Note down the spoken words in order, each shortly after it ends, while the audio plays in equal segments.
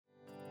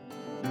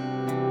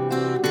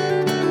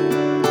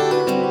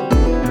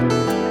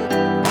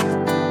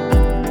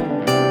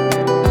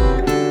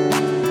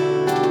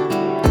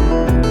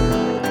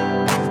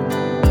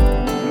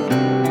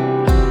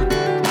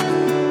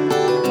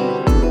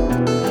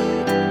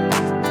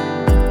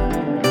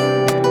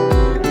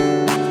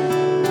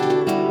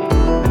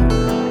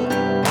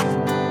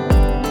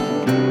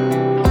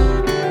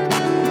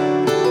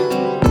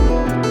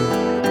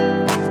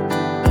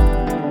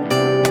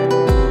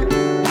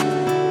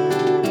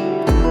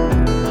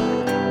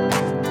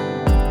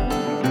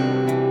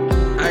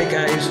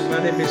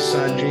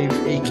Sanjeev,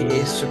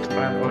 aka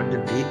Superman on the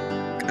Beat,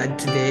 and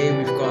today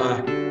we've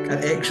got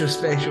an extra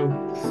special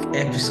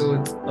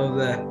episode of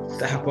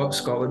the Hip Hop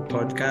Scotland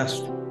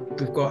podcast.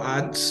 We've got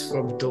Ants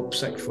from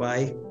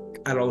DOPESICKFLY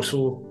and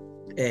also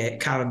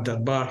Karen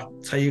Dunbar.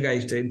 How you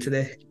guys doing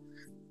today?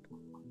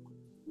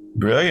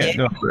 Brilliant.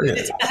 No,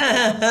 brilliant.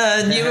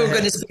 Knew we were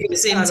going to speak at the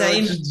same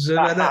time. Just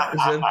zoom in it.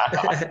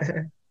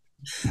 Zoom.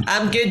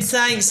 I'm good,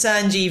 thanks,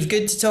 Sanjeev.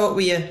 Good to talk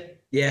with you.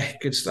 Yeah,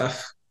 good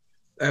stuff.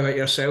 How about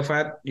yourself,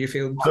 Ant? You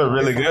feeling? Oh,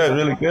 really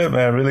good,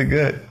 man. Really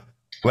good. Good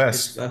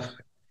Blessed. stuff.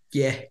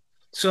 Yeah.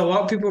 So a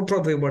lot of people are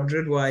probably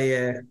wondering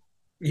why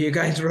you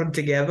guys run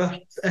together.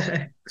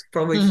 It's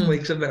probably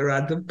like a bit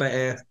random,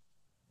 but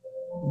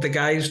the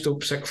guys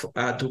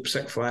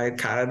DOPESICKFLY and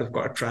Karen have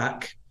got a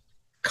track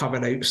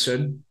coming out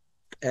soon.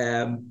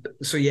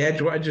 So yeah, do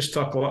you want to just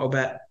talk a little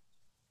bit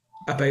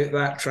about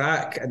that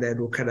track, and then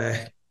we'll kind of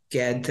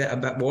get into it a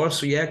bit more.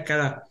 So yeah,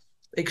 kind of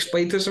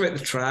explain to us about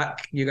the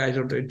track you guys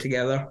are doing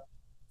together,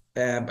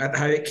 and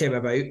how it came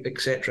about,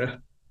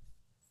 etc.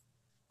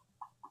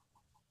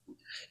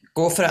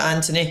 Go for it,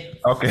 Anthony.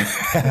 Okay.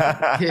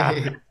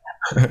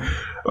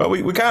 Well,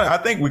 we kind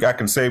of, I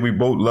can say we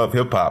both love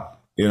hip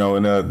hop, you know,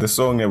 and the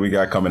song that we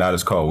got coming out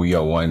is called We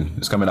Are One.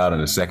 It's coming out on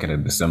the 2nd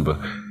of December.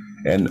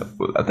 And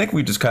I think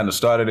we just kind of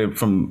started it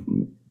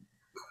from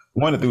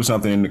wanting to do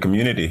something in the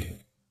community,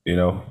 you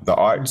know, the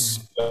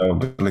arts,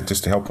 like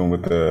just to help them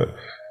with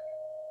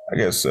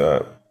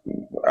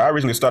I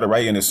originally started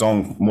writing this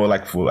song more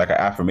like for like an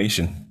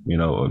affirmation, you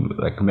know,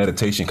 like a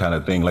meditation kind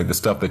of thing, like the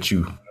stuff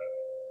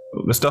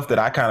that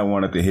I kind of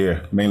wanted to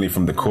hear, mainly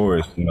from the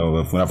chorus. You know,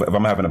 if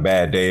I'm having a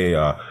bad day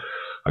or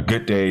a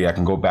good day, I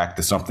can go back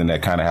to something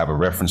that kind of have a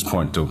reference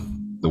point to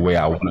the way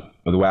I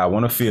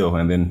want to feel,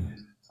 and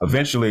then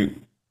eventually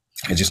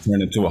it just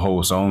turned into a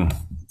whole song.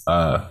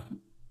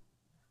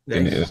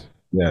 Nice.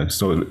 Yeah.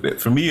 So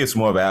for me, it's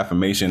more of an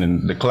affirmation,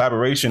 and the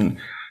collaboration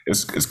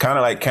is kind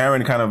of like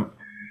Karen. Kind of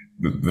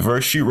the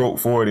verse she wrote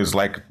for it is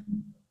like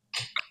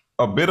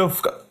a bit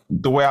of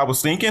the way I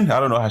was thinking. I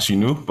don't know how she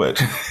knew, but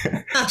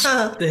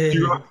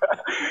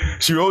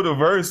she wrote a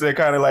verse that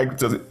kind of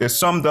like it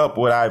summed up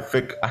what I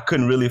think I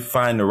couldn't really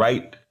find the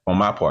right on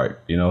my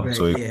part, you know. Right,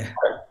 so it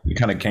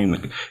kind of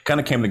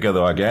came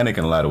together organic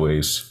in a lot of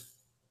ways.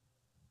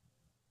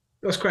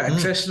 That's quite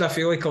interesting. I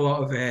feel like a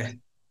lot of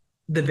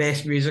the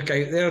best music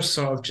out there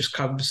sort of just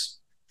comes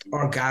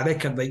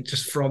organic and like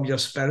just from your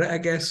spirit, I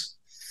guess.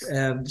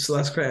 So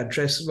that's quite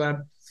interesting,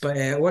 man.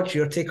 But what's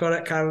your take on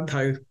it, Karen?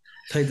 How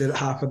did it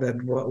happen,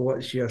 and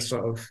what's your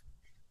sort of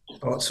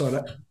thoughts on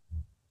it?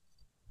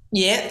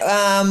 Yeah,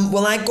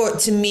 well, I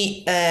got to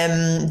meet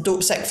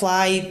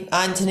DOPESICKFLY,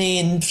 Anthony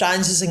and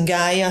Francis and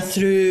Gaia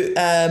through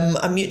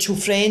a mutual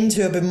friend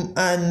who I've been,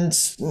 and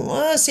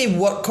I say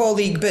work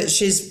colleague, but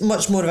she's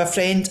much more of a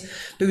friend,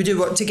 but we do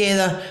work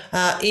together.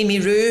 Amy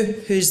Rue,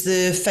 who's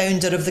the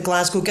founder of the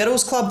Glasgow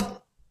Girls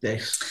Club.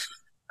 Yes.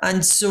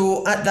 And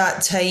so at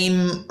that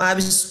time, I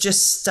was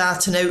just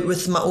starting out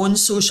with my own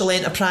social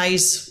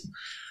enterprise.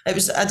 I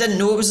didn't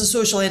know it was a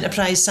social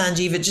enterprise,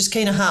 Sanjeev. It just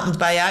kind of happened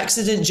by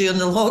accident during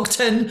the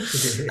lockdown,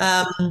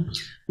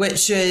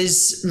 which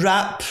is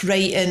rap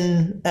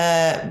writing,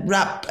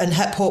 rap and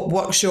hip hop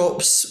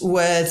workshops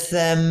with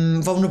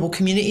vulnerable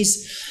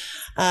communities.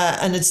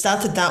 And I'd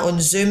started that on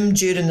Zoom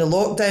during the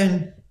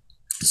lockdown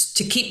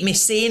to keep me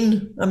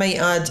sane, I might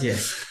add. Yeah.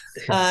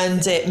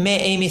 And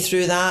met Amy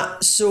through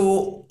that.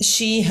 So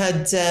she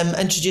had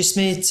introduced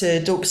me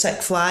to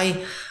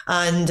DOPESICKFLY,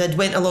 and I'd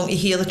went along to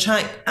hear the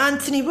track.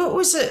 Anthony, what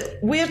was it?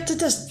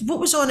 What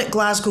was on at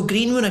Glasgow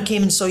Green when I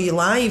came and saw you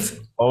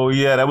live? Oh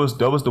yeah, that was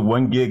the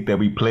one gig that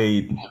we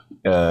played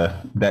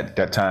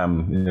that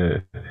time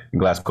in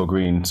Glasgow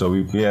Green. So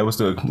it was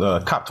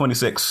the Cop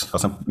 26 or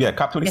something. Yeah,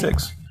 Cop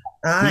 26.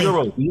 Yeah. The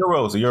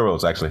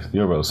Euros actually. The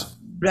Euros.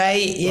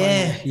 Right,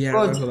 yeah. Yeah,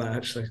 I remember that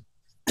actually.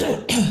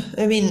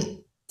 I mean,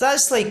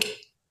 that's like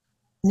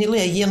nearly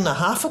a year and a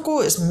half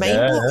ago. It's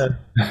mind-blowing.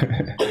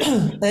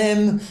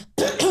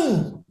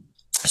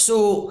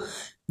 So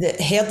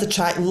heard the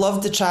track,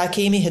 loved the track.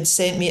 Amy had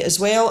sent me it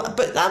as well.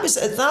 But that was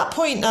at that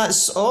point,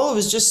 that's all. I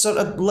was just sort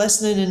of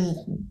listening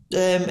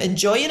and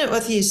enjoying it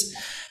with you.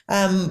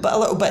 But a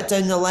little bit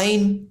down the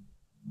line,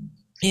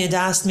 he had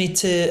asked me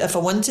if I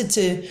wanted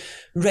to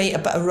write a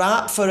bit of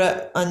rap for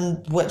it,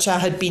 and which I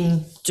had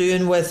been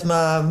doing with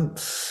my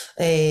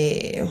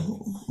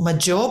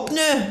job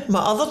now, my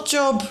other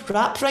job,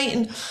 rap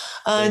writing,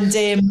 and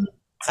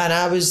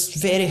I was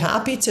very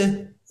happy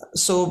to.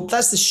 So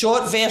that's the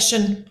short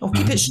version. I'll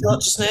keep it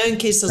short just now in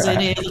case there's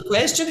any other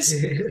questions.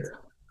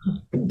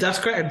 That's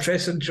quite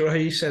interesting, Joe, how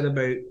you said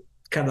about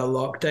kind of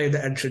lockdown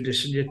that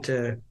introducing you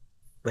to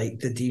like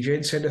the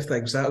DJing side of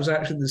things. That was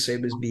actually the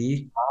same as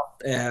me.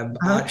 I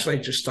actually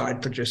just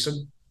started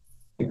producing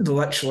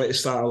literally at the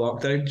start of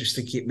lockdown just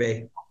to keep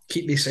me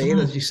sane,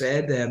 as you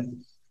said.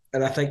 And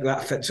I think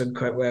that fits in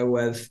quite well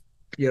with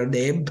your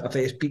name. I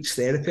think it's Beats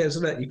Therapy,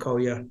 isn't it? You call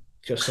your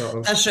sort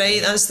of... That's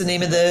right. That's the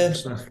name of the...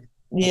 Stuff.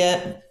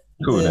 Yeah.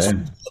 Cool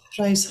name.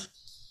 Prize.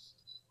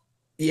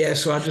 Yeah,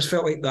 so I just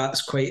felt like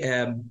that's quite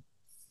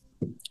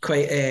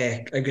quite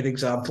a good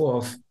example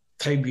of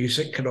how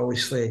music can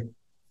obviously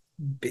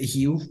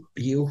heal.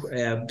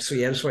 So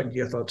yeah, I just wanted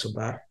your thoughts on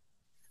that.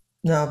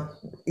 No,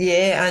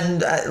 yeah,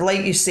 and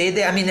like you said,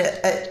 I mean,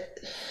 it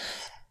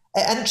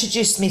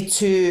introduced me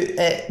to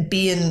it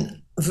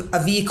being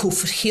a vehicle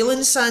for healing,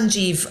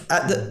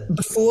 Sanjeev.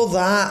 Before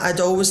that, I'd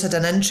always had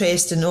an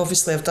interest, and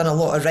obviously I've done a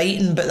lot of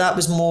writing, but that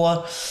was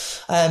more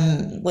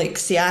like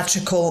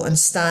theatrical and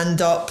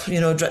stand up.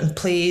 You know, I'd written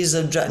plays,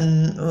 I'd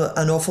written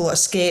an awful lot of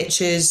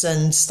sketches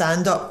and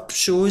stand up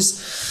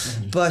shows,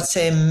 but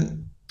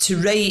to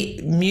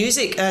write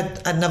music,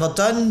 I'd never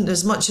done,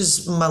 as much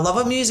as my love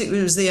of music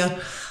was there.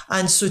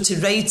 And so to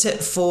write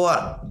it for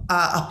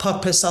a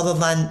purpose other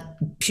than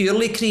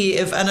purely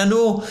creative, and I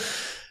know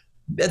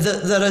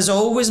that there is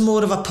always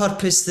more of a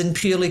purpose than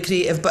purely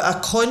creative, but a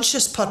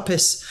conscious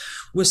purpose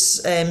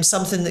was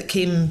something that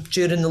came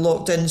during the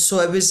lockdown. So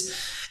it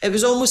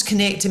was almost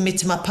connecting me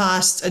to my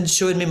past and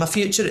showing me my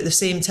future at the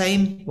same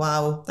time.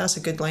 Wow, that's a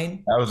good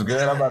line. That was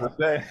good, I'm about to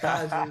say.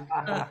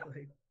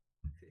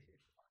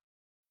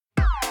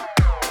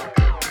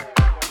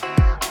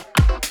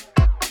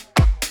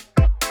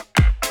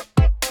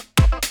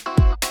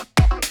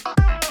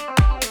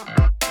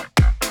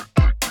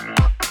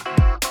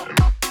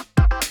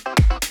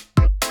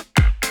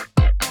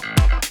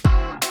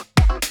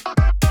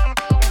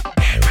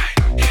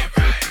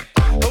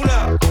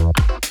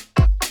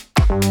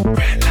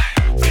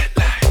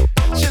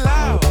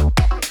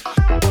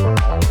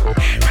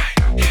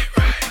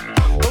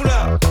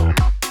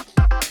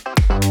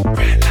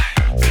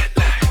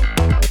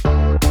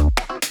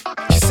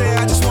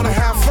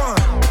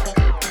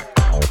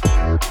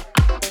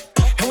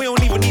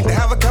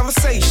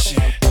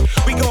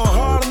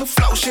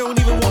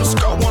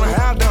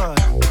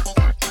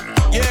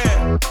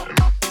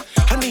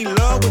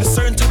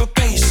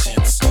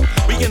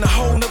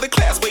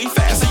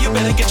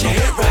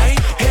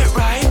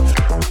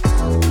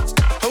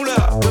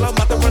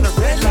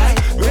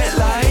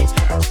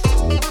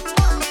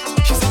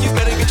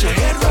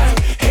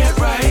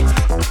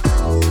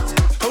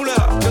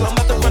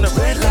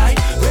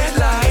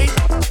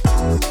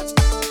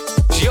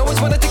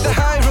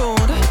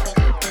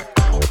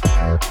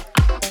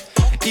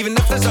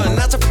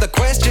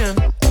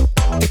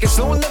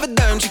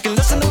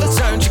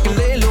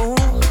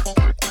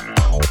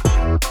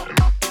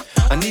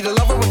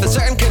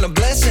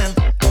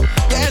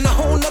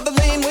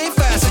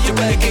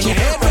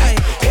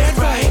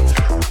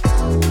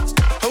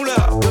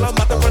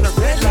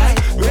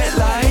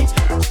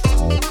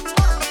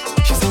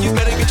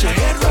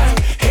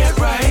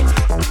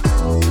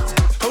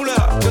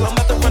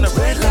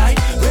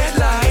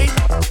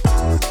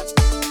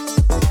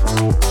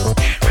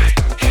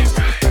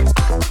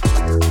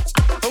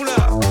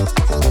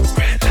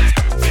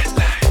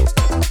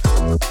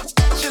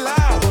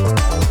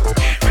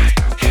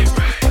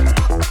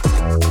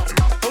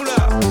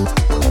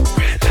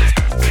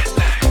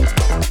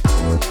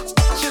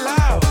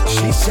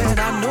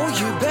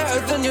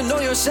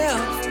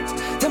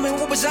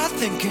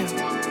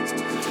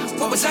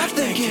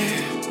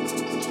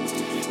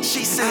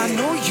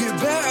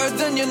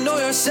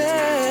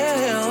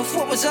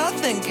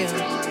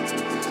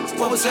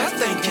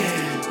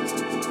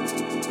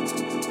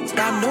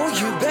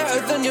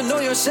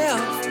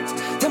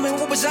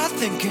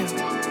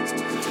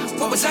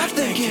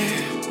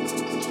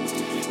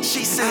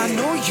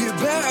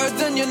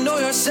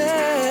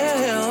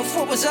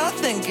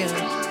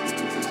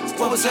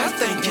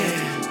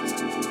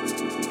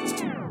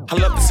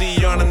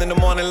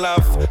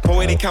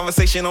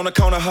 Conversation on the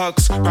corner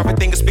hugs. Private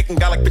thing is speaking,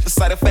 got like 50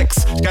 side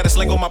effects. Got a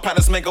sling on my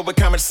partners, mango with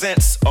common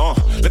sense.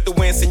 Let the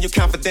wind send you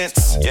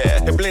confidence.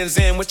 Yeah, it blends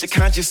in with your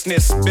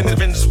consciousness. Been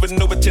adventures with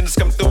no attendants,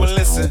 come through and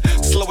listen.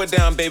 Slow it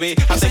down, baby.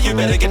 I say you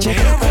better get your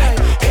head right,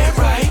 head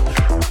right.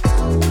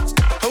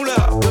 Hold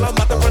up, girl, I'm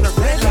about to run a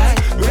red light,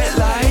 red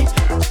light.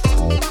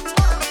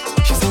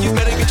 She said you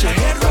better get your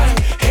head right,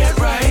 head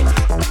right.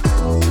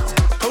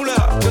 Hold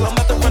up, girl, I'm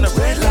about to run a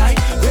red light,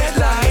 red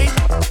light.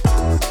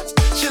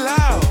 Chill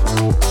out.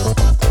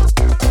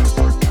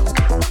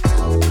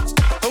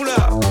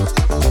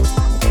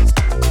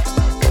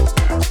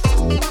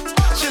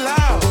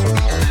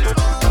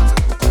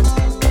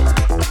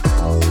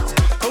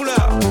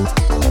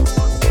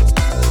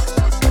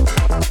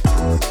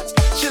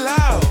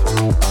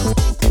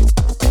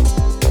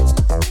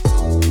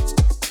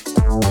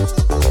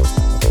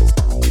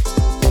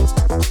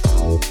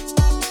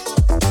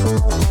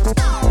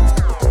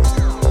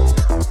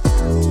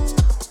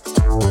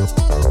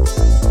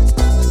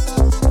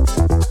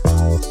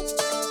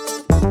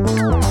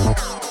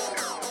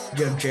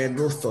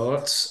 General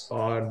thoughts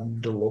on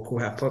the local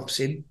hip hop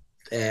scene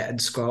in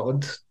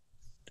Scotland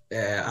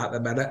at the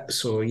minute.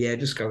 So yeah,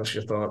 just give us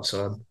your thoughts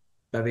on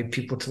maybe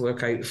people to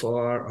look out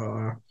for,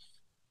 or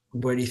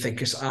where do you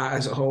think it's at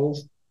as a whole.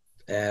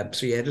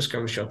 So yeah, just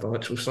give us your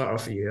thoughts. We'll start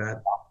off with you,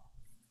 Ed.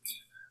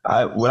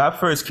 When I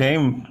first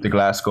came to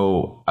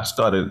Glasgow, I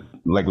started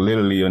like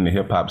literally on the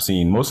hip hop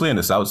scene, mostly in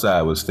the South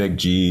Side with Stick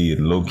G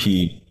and Low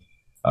Key.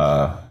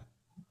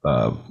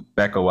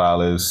 Becca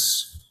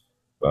Wallace,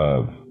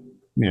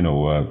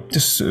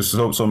 just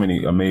so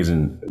many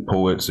amazing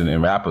poets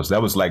and rappers.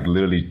 That was like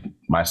literally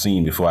my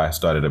scene before I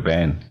started a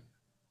band.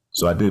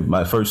 So I did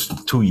my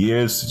first 2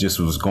 years, just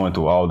was going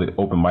through all the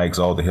open mics,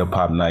 all the hip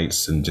hop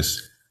nights, and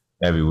just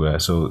everywhere.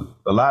 So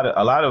a lot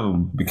of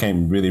them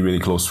became really, really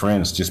close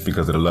friends just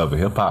because of the love of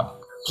hip hop.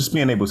 Just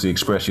being able to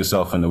express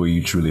yourself in the way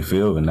you truly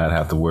feel and not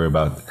have to worry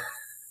about,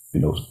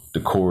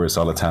 the chorus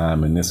all the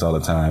time and this all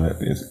the time.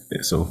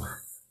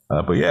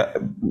 But yeah,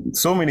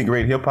 so many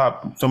great hip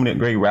hop, so many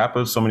great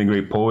rappers, so many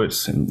great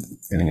poets in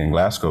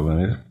Glasgow.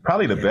 And it's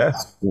probably the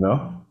best,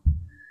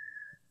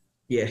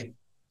 Yeah.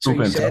 So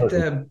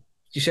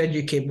you said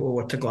you came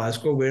over to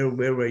Glasgow. Where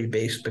were you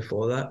based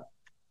before that?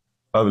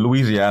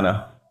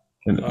 Louisiana.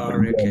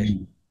 Okay.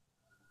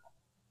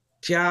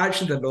 See, I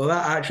actually didn't know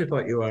that. I actually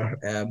thought you were.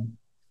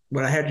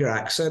 When I heard your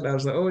accent, I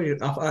was like, I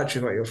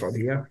actually thought you were from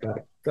here.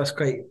 But that's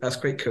quite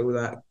cool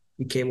that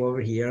you came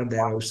over here and then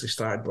obviously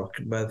started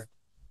working with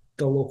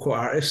the local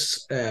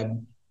artists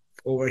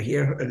over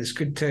here. And it's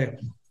good to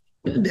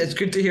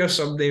hear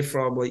somebody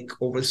from like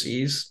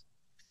overseas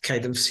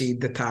kind of see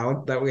the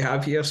talent that we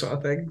have here, sort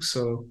of thing.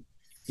 So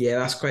yeah,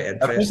 that's quite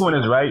interesting. I think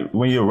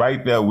when you're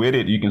right there with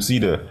it, you can see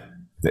the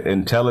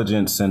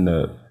intelligence and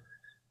the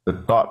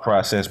thought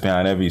process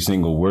behind every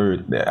single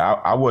word.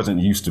 I wasn't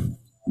used to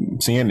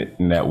seeing it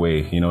in that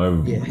way.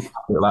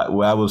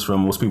 Where I was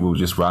from, most people were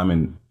just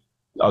rhyming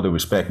out of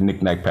respect,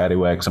 knick-knack,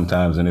 paddywhack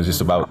sometimes, and it's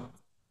just about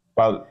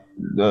but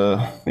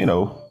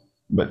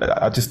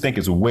I just think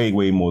it's way,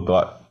 way more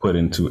thought put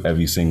into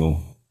every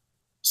single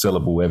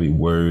syllable, every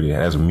word. It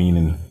has a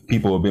meaning.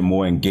 People are a bit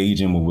more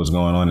engaging with what's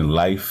going on in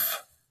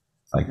life,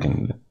 like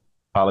in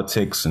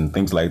politics and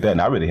things like that.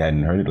 And I really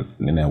hadn't heard it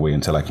in that way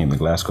until I came to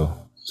Glasgow.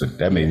 So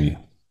that made me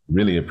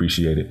really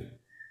appreciate it.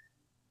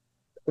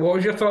 What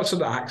was your thoughts on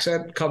the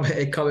accent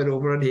coming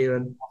over and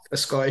hearing a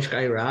Scottish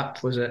guy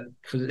rap? Was it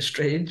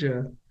strange?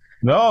 Or?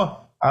 No,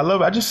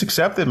 I just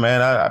accept it,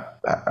 man.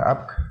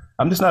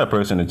 I'm just not a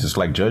person that just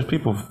like judge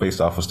people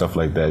based off of stuff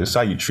like that. It's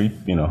how you treat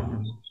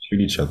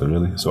each other,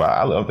 really. So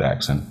I love the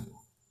accent.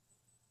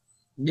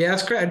 Yeah,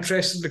 it's quite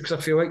interesting because I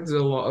feel like there's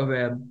a lot of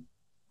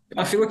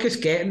I feel like it's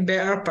getting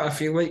better, but I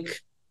feel like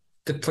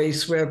the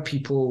place where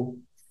people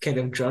kind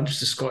of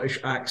judged the Scottish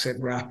accent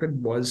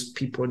rapping was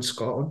people in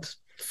Scotland.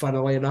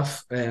 Funnily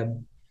enough,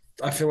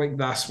 I feel like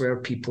that's where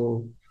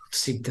people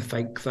seem to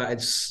think that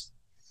it's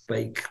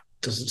like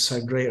doesn't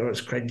sound right or it's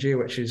cringy,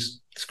 which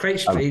is it's quite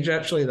strange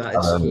actually that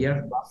it's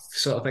here.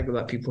 Sort of think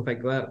that people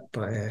think that,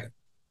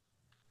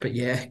 but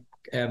yeah.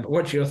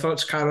 What's your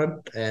thoughts,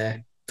 Karen?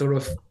 Don't know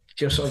if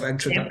your sort of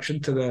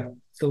introduction to the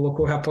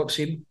local hip hop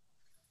scene.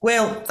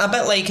 Well, a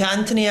bit like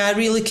Anthony, I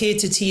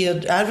relocated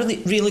here. I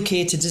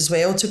relocated as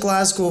well to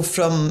Glasgow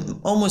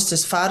from almost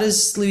as far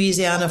as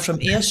Louisiana,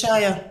 from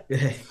Ayrshire.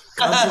 Yeah.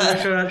 I'm from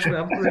Ayrshire, actually.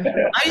 Are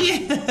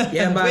you?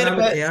 Yeah, man. I'm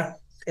Ayr.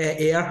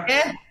 Ayr.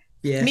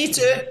 Yeah. Me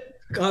too.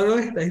 Oh,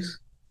 really? Nice.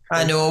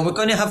 I know, we're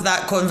going to have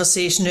that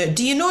conversation now.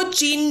 Do you know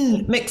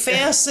Jean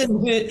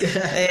McPherson?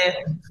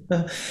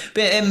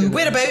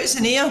 Whereabouts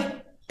in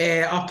Ayr?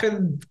 Up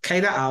in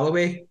kind of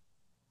Alloway.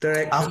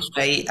 Direction. That's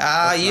right.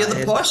 You're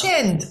the posh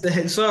end.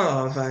 Sort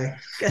of, aye.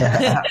 Sort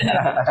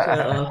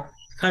of.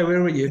 Hi,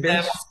 where were you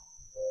based?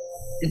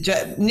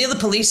 Near the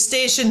police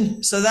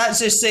station. So that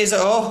just says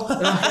it all.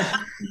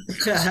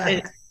 It's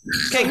not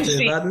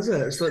too bad, is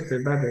it? It's not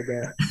too bad,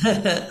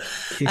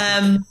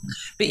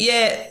 but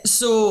yeah,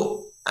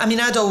 so I mean,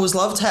 I'd always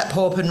loved hip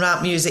hop and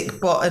rap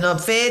music, but in a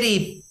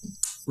very,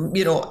 I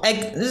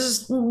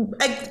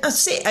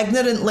say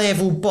ignorant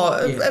level,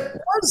 but it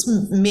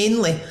was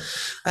mainly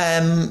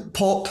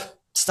pop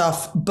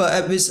stuff.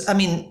 But it was, I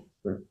mean,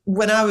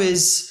 when I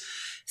was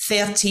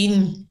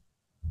 13,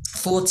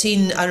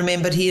 14, I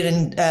remember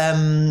hearing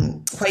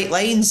White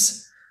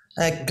Lines,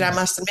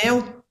 Grandmaster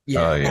Mel.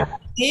 Yeah. Oh, yeah.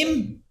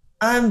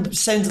 I'm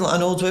sounding like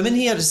an old woman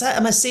here.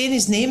 Am I saying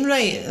his name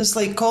right? It's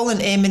like calling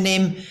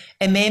Eminem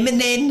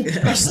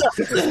or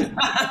something.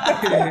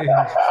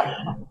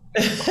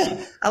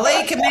 I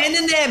like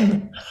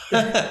Eminem.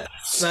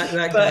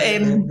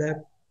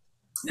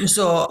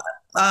 So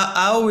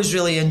I always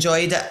really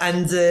enjoyed it,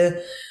 and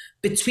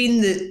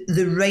between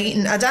the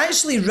writing, I'd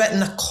actually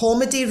written a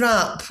comedy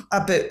rap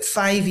about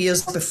 5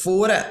 years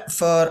before it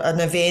for an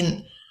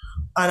event.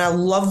 And I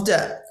loved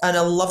it, and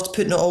I loved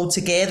putting it all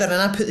together, and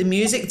I put the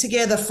music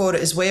together for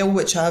it as well,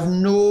 which I have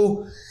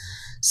no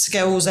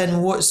skills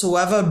in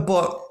whatsoever,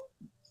 but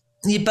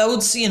you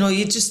build,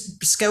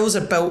 skills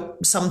are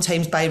built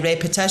sometimes by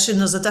repetition.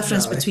 There's a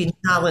difference between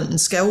talent and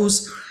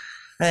skills.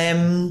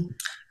 And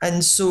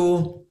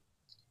so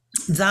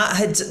that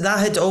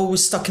had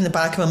always stuck in the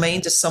back of my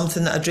mind as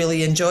something that I'd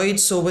really enjoyed.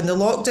 So when the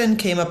lockdown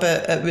came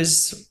about, it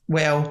was,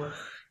 well,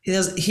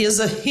 here's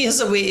a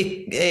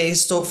way to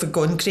stop for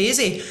going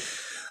crazy.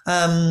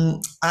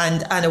 And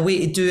a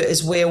way to do it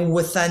as well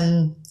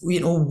within,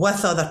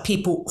 with other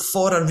people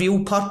for a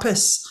real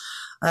purpose.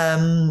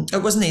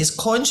 It wasn't as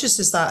conscious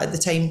as that at the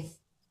time.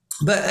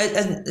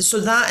 But so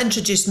that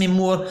introduced me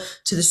more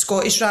to the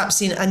Scottish rap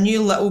scene. I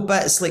knew little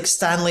bits like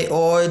Stanley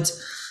Odd,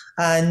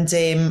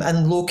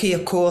 and Loki,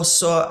 of course.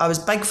 So I was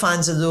big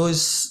fans of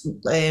those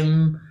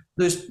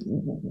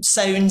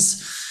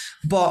sounds,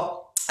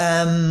 but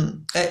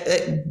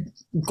it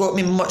got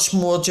me much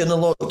more during the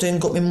lockdown.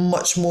 Got me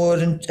much more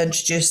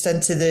introduced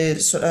into the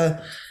sort of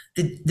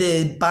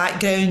the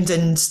background,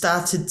 and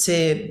started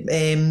to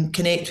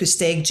connect with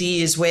Steg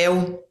G as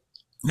well.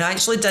 I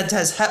actually did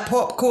his hip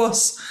hop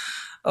course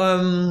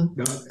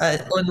online,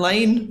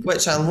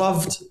 which I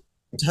loved.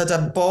 Had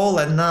a ball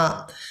in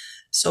that.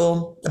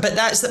 So, but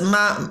that's that.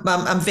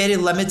 I'm very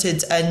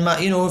limited in my.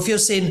 If you're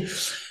saying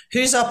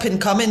who's up and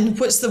coming,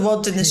 what's the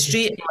word in the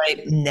street? I'm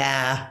like,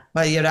 nah.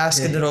 Well, you're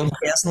asking the wrong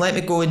person. Let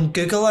me go and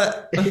Google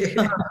it.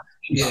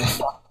 Yeah.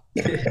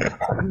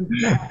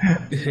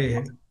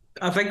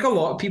 I think a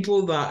lot of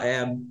people that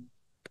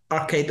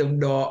are kind of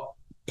not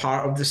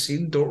part of the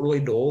scene don't really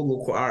know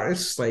local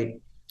artists,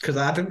 like, because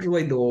I didn't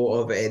really know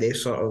of any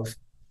sort of.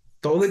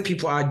 The only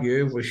people I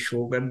knew was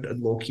Shogun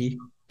and Loki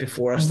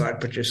before I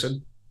started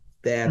producing.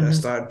 Then I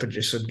started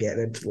producing,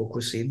 getting into the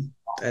local scene,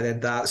 and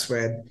then that's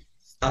when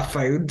I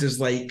found there's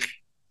like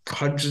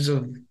hundreds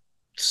of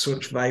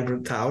such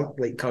vibrant talent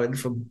like coming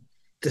from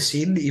the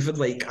scene. Even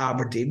like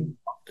Aberdeen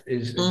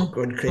is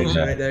going crazy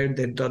right now, and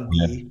then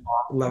Dundee,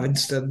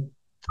 Livingston.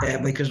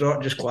 Like, it's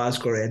not just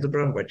Glasgow or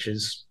Edinburgh, which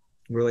is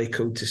really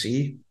cool to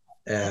see.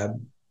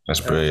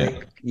 That's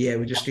brilliant.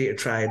 We just need to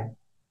try and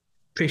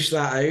push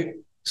that out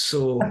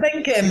so I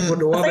think people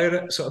know about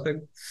it, sort of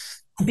thing.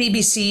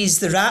 BBC's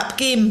The Rap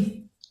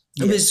Game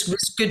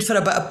was good for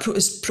a bit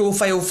of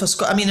profile for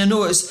Scott. I mean, I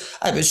know it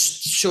was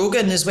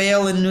Shogun as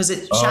well, and was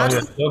it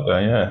Shadow?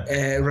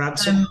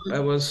 Ransom,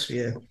 it was,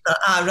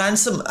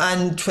 Ransom,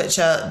 and which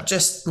I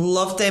just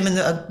loved them, and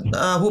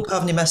I hope I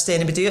haven't missed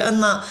anybody out in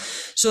that.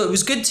 So it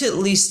was good to at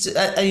least,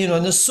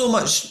 and there's so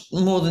much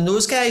more than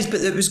those guys,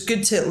 but it was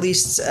good to at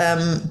least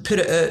put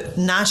it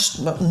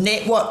out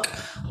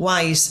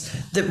network-wise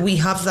that we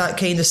have that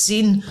kind of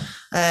scene.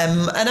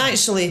 And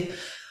actually,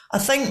 I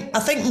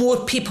think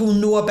more people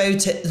know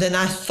about it than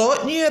I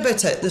thought knew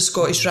about it, the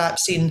Scottish rap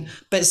scene,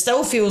 but it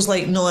still feels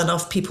like not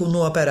enough people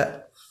know about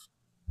it.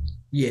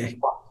 Yeah,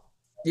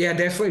 I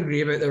definitely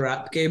agree about the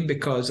Rap Game,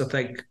 because I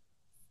think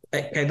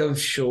it kind of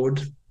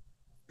showed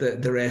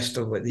the rest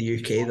of like the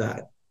UK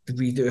that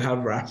we do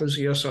have rappers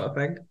here, sort of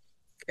thing.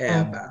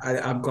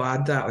 I'm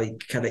glad that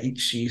like kind of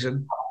each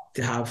season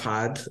they have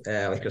had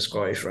like a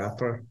Scottish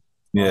rapper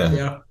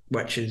there,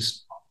 which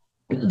is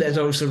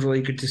also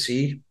really good to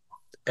see.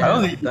 I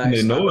don't think you can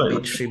ignore it.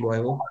 Mainstream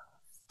level.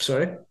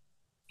 Sorry?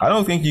 I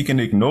don't think you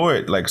can ignore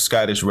it, like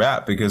Scottish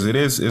rap, because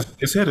it's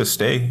here to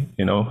stay.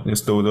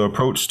 It's the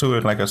approach to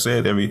it. Like I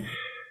said,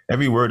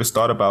 every word is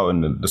thought about,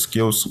 and the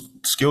skill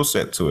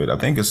set to it. I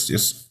think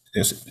it's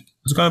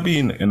going to be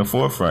in the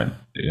forefront.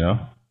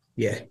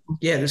 Yeah,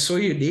 it's so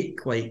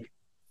unique. Like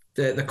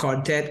the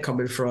content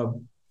coming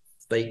from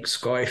like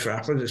Scottish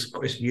rappers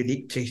is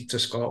unique to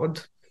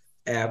Scotland,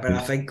 and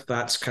I think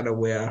that's kind of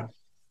where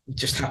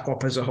just hip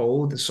hop as a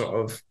whole, the sort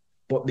of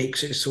what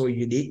makes it so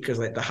unique is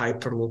like the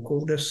hyper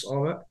localness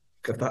of it,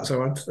 if that's a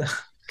word.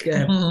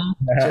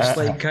 Just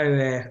like how,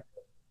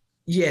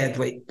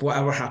 like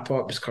whatever hip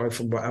hop is coming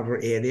from whatever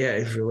area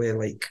is really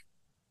like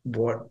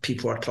what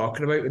people are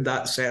talking about in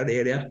that certain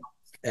area.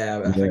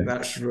 I think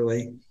that's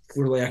really,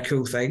 really a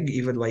cool thing.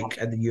 Even like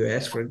in the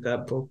US, for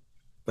example,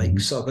 like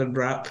Southern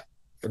rap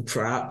and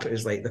trap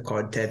is like the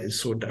content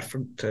is so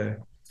different to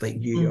like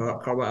New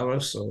York or whatever.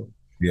 So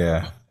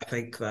yeah, I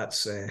think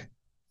that's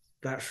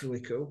really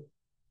cool.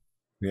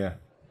 Yeah,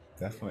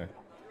 definitely.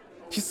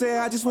 She said,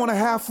 I just want to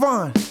have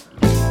fun.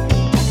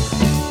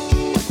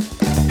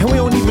 And we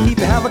don't even need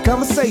to have a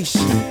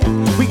conversation.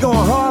 We going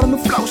hard on the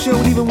floor. She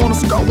don't even want to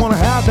start, want to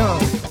have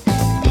done.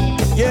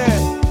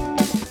 Yeah.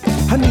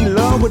 I need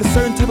love with a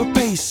certain type of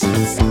pace.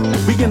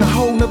 We in a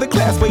whole nother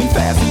class way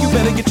fast, so you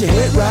better get your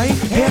head right,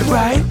 head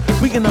right.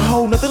 We in a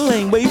whole nother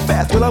lane way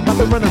fast. Well, I'm about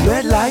to run a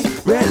red light,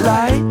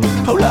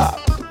 hold up.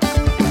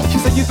 She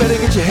said you better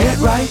get your head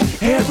right,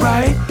 head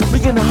right.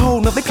 We in a whole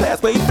nother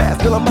class way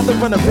fast. Well, I'm about to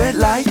run a red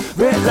light,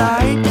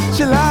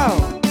 chill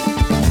out.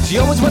 She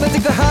always wanna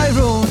take the high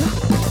road,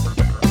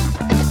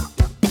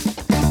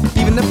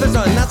 even if there's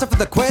an answer for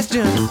the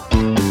question.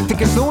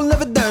 Take it slow and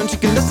never down, she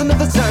can listen to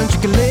the sound, she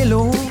can lay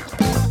low.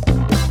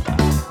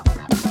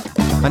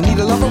 I need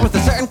a lover with a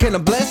certain kind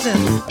of blessing.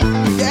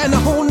 Yeah, in a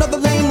whole nother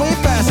lane way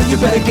fast. So you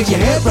better get your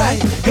head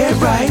right, head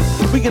right.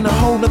 We in a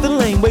whole nother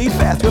lane way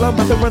fast. Well, I'm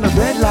about to run a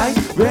red light,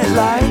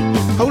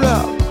 hold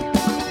up.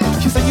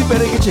 She said you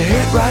better get your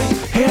head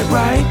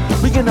right.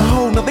 We in a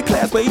whole nother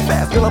class way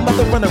fast. Well, I'm about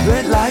to run a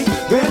red light,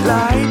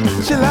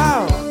 chill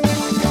out.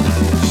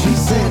 She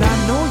said,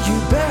 I know you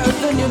better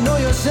than you know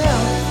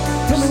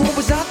yourself. Tell me, what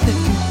was I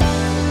thinking?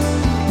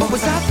 What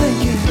was I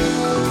thinking?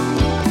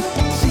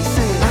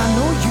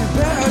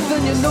 Better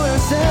than you know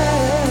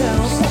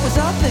yourself. What was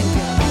I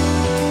thinking?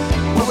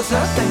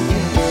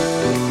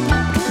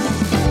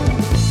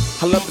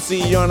 I love to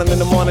see you yawning in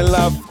the morning,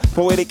 love.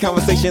 Poetic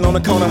conversation on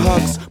the corner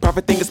hugs.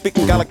 Prophet thing is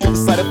speaking, got like the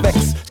side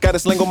effects. Got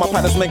this lingo, my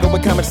partner's lingo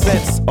with common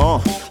sense.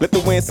 Let the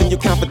wind sing your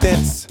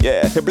confidence.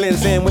 Yeah, it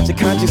blends in with your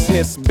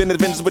consciousness. Been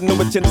adventures with no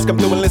agendas, come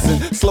through and listen.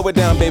 Slow it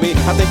down, baby.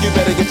 I think you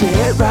better get your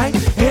head right,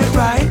 head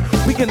right.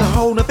 We in a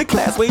whole nother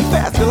class way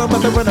fast. Till I'm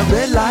about to run a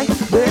red light,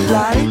 red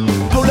light.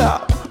 Hold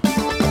up.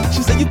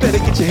 She said you better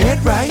get your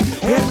head right,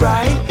 head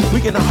right.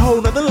 We in a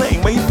whole nother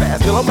lane way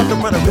fast. Till I'm about to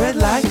run a red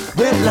light,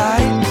 red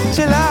light.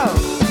 Chill out.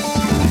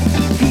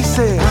 He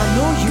said, I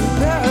know you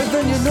better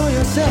than you know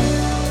yourself.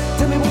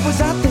 Tell me, what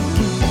was I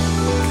thinking?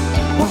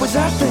 What was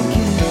I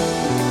thinking?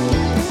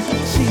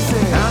 She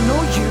said, I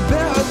know you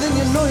better than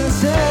you know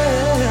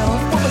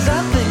yourself. What was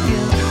I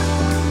thinking?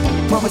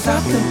 What was I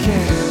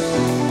thinking?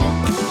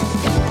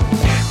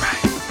 Head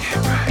right,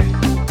 head right.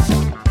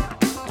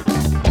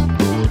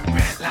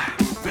 Red light,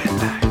 red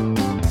light.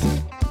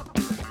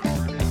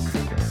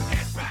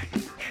 Head right,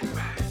 head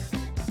right.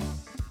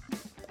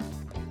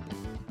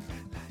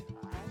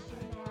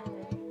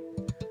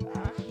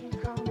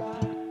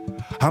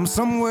 I'm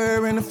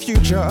somewhere in the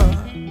future.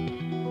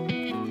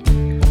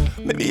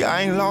 Maybe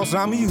I ain't lost,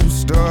 I'm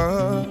used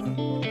to.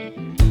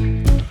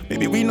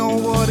 Maybe we know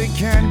what it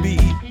can be.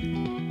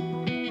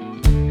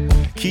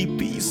 Keep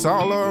peace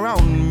all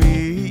around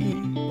me.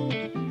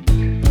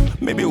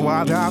 Maybe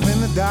while I'm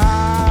in the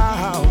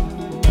doubt,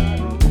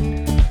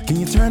 can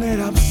you turn it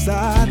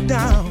upside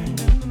down?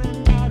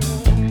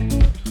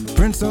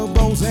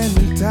 Principles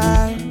and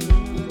time.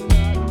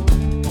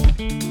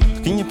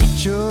 Can you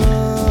picture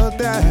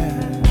that?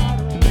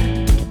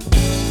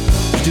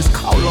 Just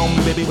call on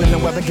me, baby, when the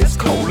weather gets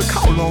colder.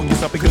 Call on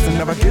yourself because it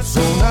never gets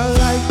old. I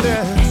like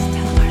that,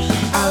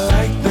 I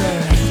like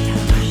that.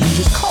 You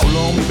just call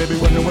on me, baby,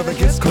 when the weather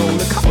gets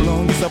colder. Call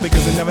on yourself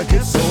because it never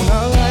gets old.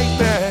 I like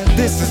that.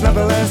 This is not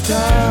the last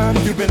time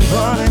you've been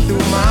running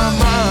through my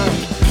mind.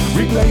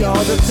 Replay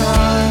all the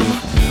time,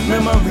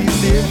 memories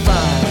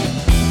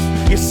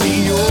divine. You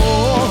see,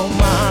 you're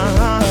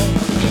mine.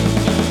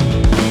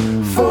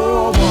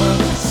 For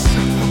once,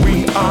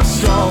 we are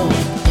strong.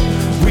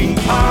 We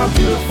are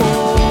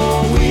beautiful,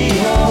 we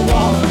are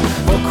one.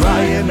 For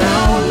crying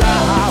out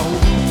loud,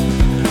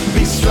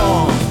 be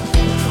strong.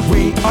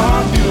 We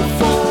are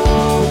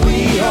beautiful,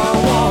 we are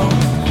one.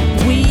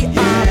 We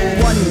are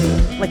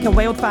one, like a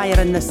wildfire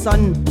in the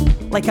sun,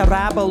 like a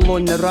rabble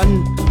on the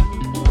run.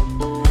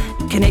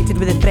 Connected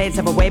with the threads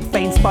of a web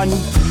fine spun.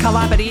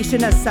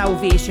 Collaboration is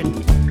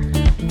salvation.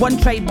 One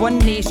tribe, one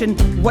nation,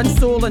 one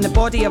soul in the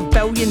body of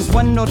billions,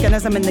 one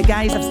organism in the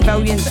guise of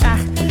civilians.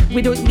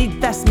 We don't need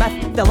this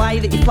myth, the lie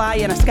that you fly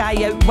in a sky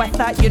out with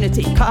that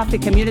unity. Cut off the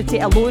community,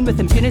 alone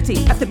with impunity.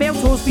 If the bell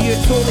tolls for you,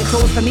 it's totally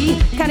tolls for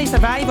me. Can he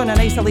survive on an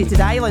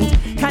isolated island?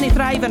 Can he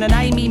thrive on an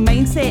I-me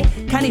mindset?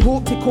 Can he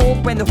hope to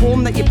cope when the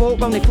home that you bought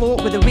will not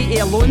float with the weight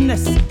of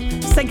aloneness?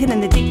 Sinking in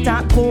the deep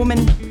dark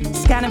combing,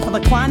 scanning for the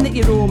clan that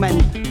you roam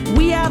in.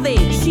 We are they,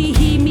 she,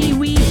 he, me,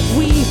 we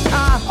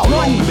are one. Call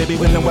on me, baby,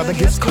 when the weather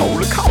gets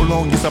colder. Call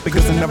on yourself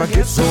because it never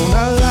gets old.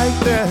 I like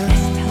that,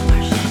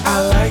 I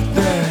like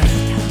that.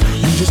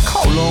 Just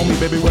call on me,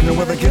 baby, when the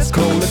weather gets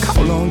colder.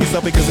 Call on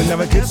yourself because it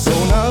never gets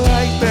old. I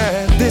like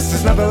that. This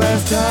is not the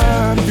last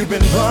time you've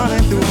been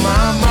running through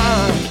my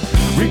mind.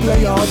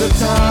 Replay all the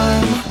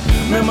time,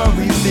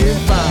 memories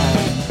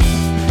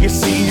divine. You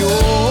see,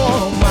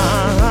 you're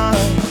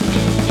mine.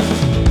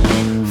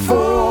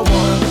 For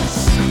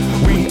once,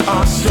 we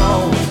are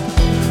strong.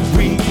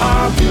 We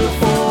are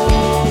beautiful,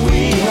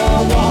 we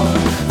are one.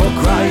 For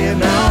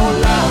crying out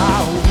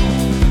loud,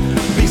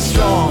 be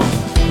strong.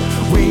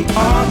 We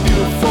are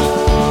beautiful.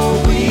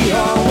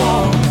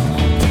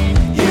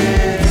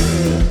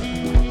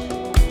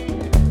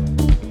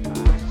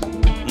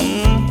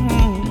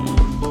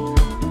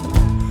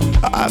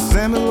 I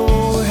send it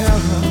over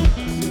heaven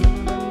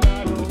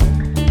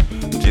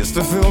just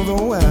to feel the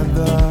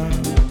weather.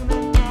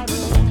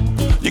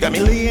 You got me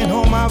laying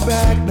on my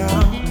back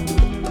now.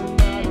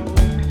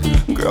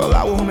 Girl,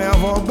 I will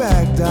never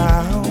back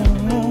down.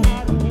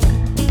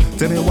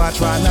 Tell me why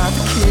try not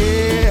to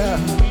care.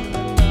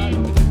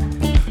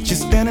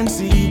 Just stand and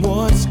see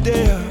what's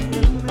there.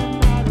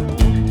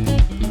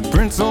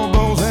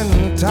 Principles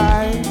and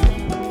tight.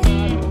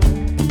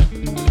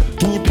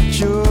 Can you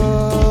picture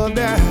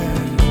that?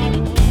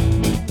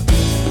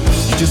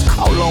 Just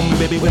call on me,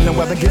 baby, when the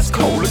weather gets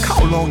colder.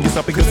 Call on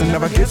yourself because it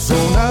never gets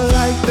old. I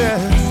like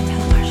that,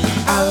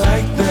 I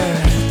like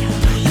that.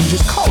 You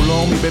just call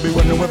on me, baby,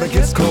 when the weather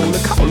gets colder.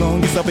 Call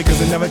on yourself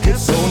because it never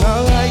gets old.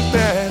 I like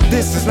that.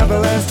 This is not the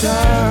last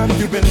time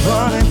you've been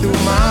running through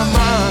my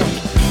mind.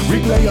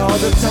 Replay all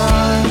the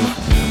time,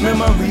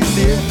 memories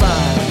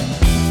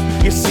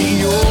divine. You see,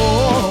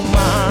 you're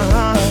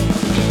mine.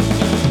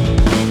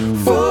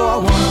 For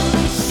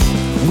once,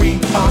 we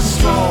are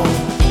strong.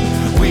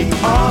 We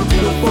are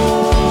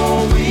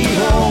beautiful, we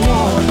are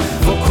one.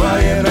 For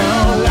crying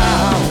out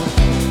loud,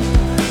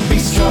 be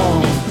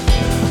strong.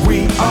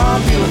 We are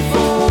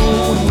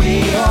beautiful,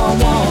 we are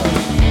one.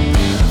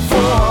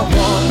 For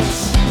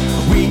once,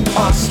 we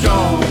are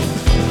strong.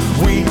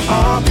 We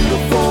are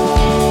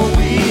beautiful,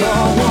 we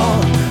are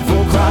one.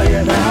 For crying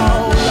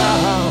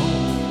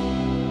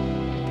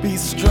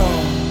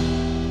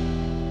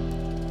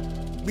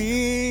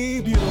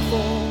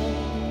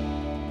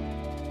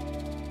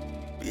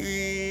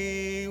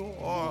I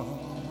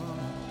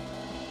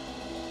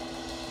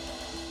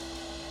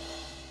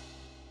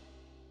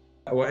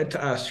wanted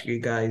to ask you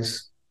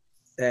guys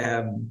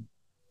how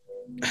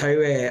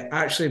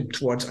actually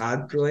towards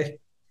Ad really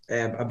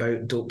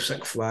about Dope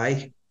Sick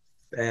Fly.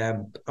 I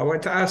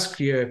wanted to ask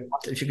you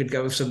if you could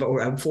give us a bit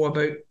more info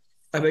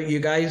about you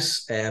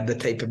guys, the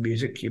type of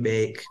music you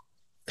make,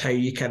 how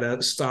you kind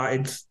of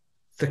started,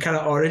 the kind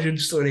of origin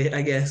story,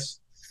 I guess.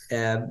 So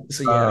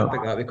yeah, I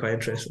think that'd be quite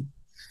interesting.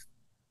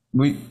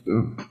 We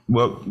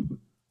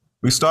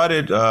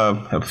started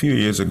a few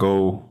years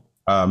ago.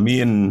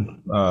 Me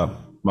and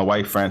my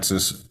wife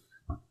Frances,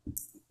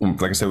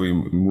 like I said, we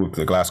moved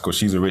to Glasgow.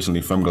 She's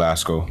originally from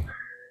Glasgow,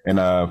 and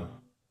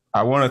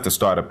I wanted to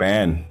start a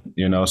band,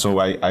 you know. So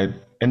I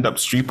ended up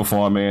street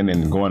performing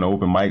and going to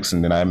open mics,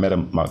 and then I met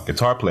my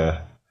guitar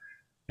player,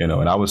 you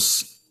know, and I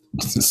was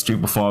street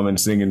performing,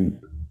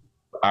 singing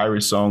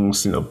Irish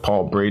songs, you know,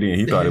 Paul Brady, and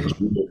he thought it was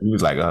weird. He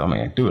was like, "Oh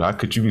man, dude, how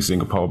could you be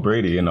singing Paul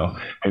Brady?" You know,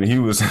 and he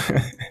was.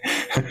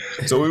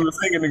 So we were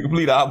singing the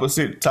complete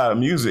opposite type of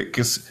music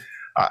because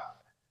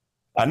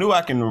I knew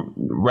I can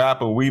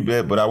rap a wee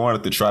bit, but I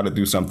wanted to try to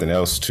do something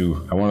else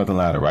too. I wanted to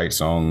learn how to write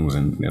songs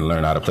and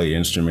learn how to play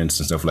instruments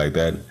and stuff like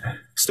that.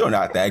 Still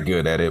not that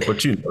good at it,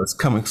 but you know, it's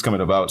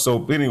coming about.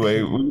 So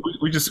anyway,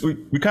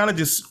 we kind of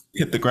just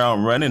hit the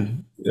ground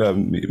running.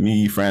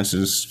 Me,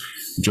 Francis,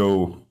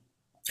 Joe,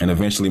 and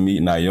eventually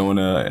meeting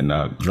Iona and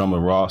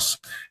drummer Ross,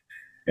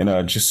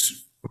 and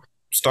just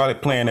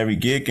started playing every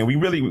gig. And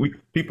we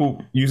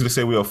people usually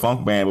say we were a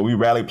funk band, but we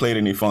rarely played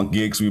any funk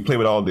gigs. We played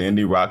with all the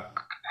indie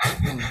rock.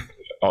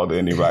 All the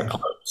indie rock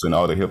clubs and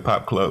all the hip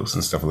hop clubs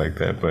and stuff like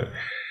that. But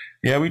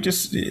yeah, I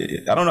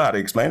don't know how to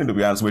explain it, to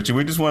be honest with you.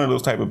 We're just one of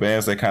those type of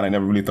bands that kind of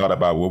never really thought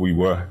about what we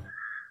were.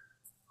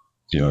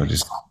 You know, we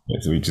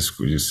just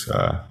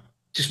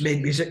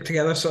made music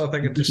together. So I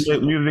think it just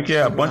music.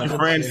 Yeah, a bunch of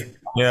friends.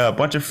 Yeah, a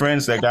bunch of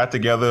friends that got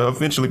together,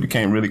 eventually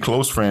became really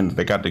close friends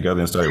that got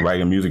together and started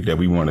writing music that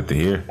we wanted to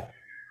hear.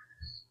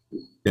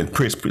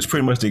 It's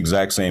pretty much the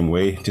exact same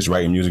way, just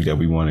writing music that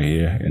we want to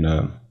hear.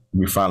 And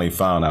we finally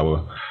found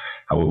our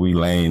wee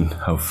lane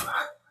of,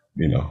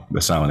 you know,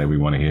 the sound that we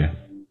want to hear.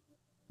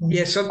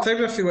 Yeah, sometimes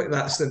I feel like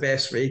that's the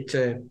best way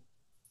to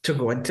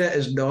go into it,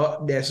 is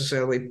not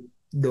necessarily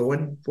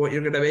knowing what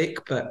you're going to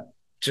make, but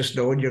just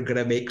knowing you're going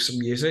to make some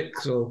music.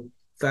 So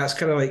that's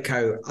kind of like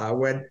how I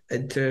went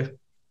into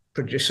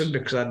producing,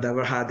 because I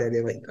never had any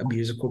like a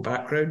musical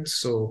background.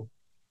 So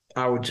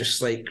I would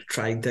just like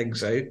trying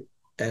things out.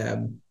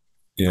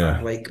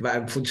 Like my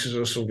influences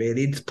are so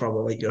varied,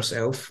 probably like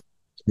yourself.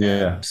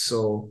 Yeah.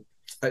 So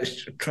I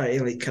was trying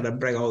to like kind of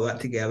bring all that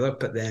together,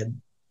 but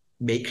then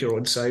make your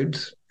own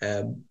sound.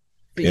 But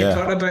you're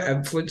talking about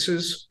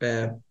influences.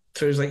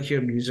 Sounds like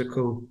your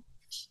musical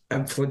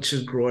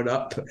influences growing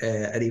up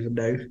and even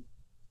now.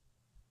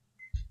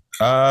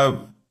 I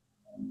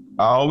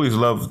always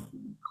loved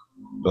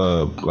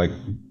like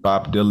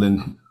Bob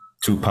Dylan,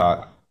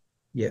 Tupac.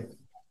 Yeah.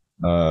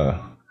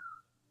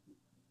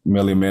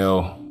 Melly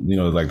Mel, you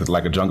know,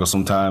 like a jungle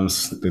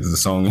sometimes. This is a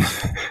song.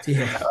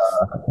 Yeah.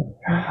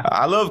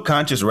 I love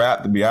conscious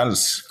rap, to be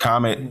honest.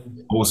 Comet,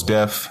 Mos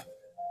Def.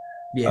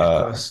 Yeah,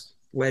 of course.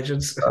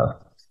 Legends.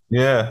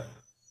 Yeah.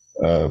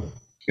 And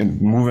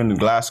moving to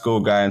Glasgow,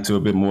 got into a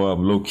bit more of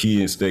low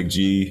key and Steg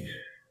G.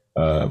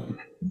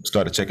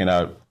 Started checking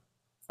out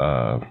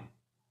all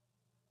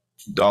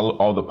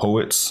the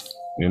poets,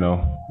 you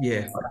know.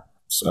 Yeah.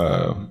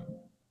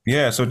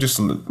 So just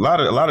a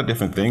lot of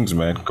different things,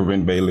 man.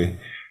 Corinne Bailey.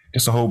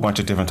 Just a whole bunch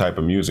of different type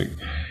of music.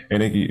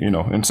 And it, you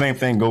know, and same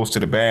thing goes to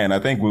the band. I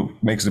think what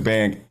makes the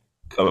band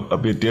a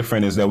bit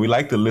different is that we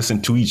like to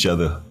listen to each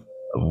other,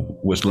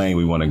 which lane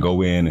we want to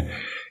go in.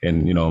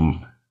 And, you know,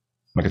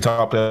 my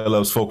guitar player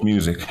loves folk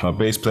music. My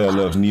bass player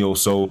loves neo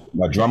soul.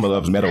 My drummer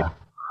loves metal.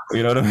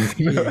 You know what I mean?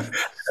 Yeah.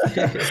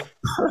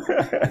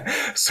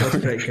 So,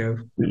 that's pretty cool.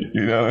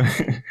 You know,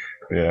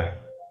 yeah.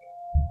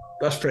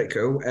 That's pretty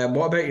cool.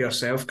 What about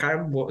yourself,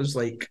 Karen? What was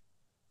like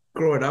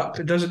growing up?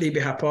 It doesn't need to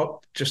be hip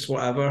hop, just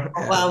whatever.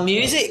 Well,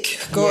 music.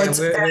 God.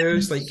 Yeah,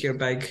 who's like your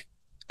big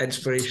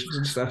inspirations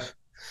and stuff?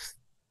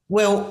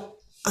 Well,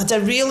 I had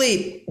a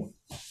really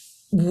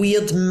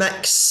weird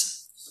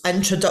mix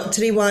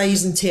introductory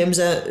wise in terms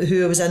of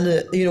who I was in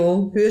the, you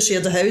know, who I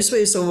shared the house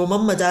with. So my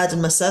mum, my dad,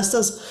 and my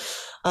sisters,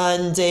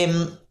 and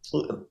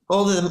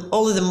all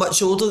of them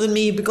much older than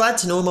me. You'd be glad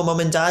to know my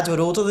mum and dad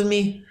were older than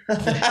me.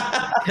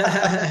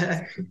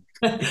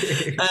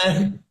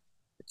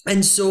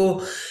 And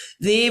so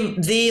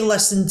they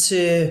listened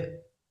to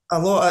a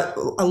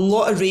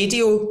lot of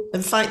radio.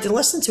 In fact, they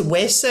listened to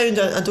West Sound.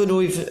 I don't know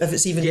if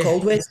it's even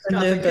called West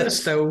Sound now, but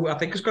I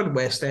think it's called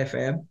West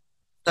FM.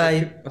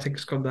 I think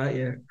it's called that.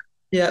 Yeah.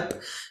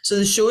 Yep. So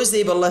the shows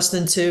they were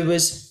listening to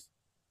was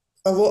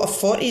a lot of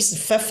 40s,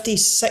 50s,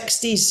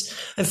 60s,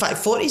 in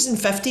fact 40s and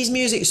 50s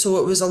music. So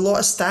it was a lot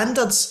of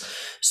standards.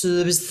 So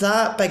there was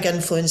that big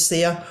influence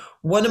there.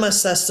 One of my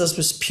sisters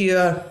was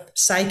pure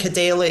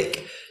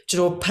psychedelic, you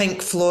know,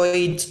 Pink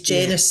Floyd,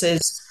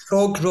 Genesis,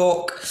 prog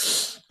rock.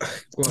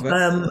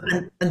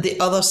 And the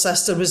other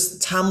sister was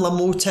Tamla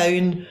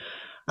Motown,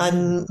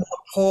 and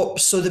pop.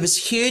 So there was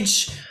a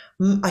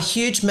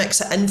huge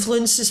mix of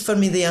influences for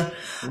me there.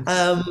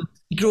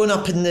 Growing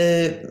up in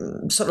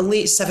the sort of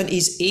late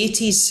 70s,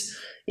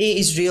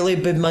 80s really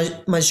been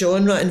my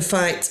genre. In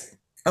fact,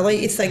 I like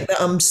to think that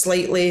I'm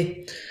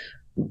slightly,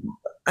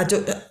 a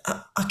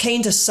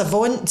kind of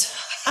savant.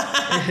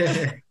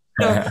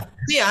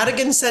 The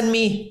arrogance in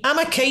me. I'm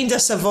a kind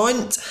of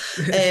savant.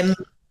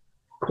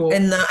 Cool.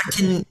 In that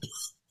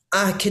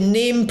I can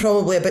name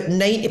probably about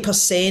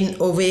 90%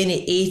 of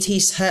any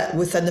 80s hit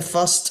within the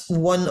first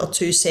 1 or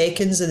 2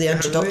 seconds of the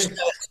introduction.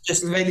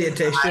 Just maybe a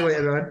test you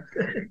later on.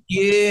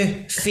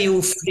 You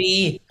feel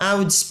free. I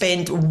would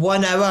spend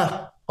 1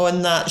 hour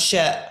on that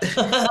shit.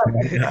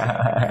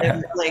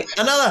 Like,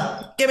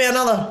 give me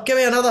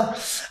another.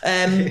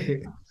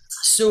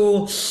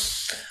 So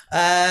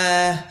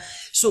I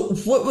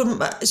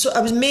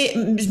was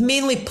it was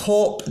mainly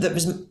pop that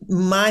was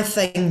my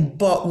thing,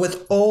 but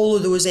with all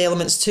of those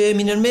elements too. I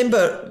mean, I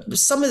remember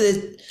some of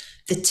the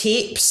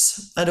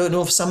tapes. I don't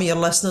know if some of your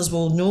listeners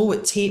will know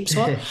what tapes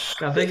were.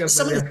 I think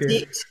some of the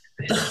tapes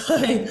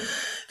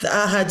that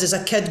I had as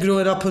a kid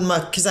growing up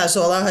because that's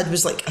all I had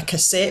was like a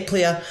cassette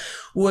player,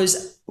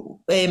 was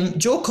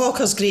Joe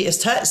Cocker's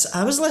Greatest Hits.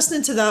 I was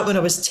listening to that when I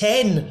was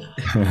 10.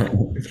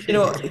 You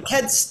know,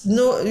 kids,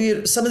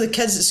 some of the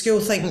kids at school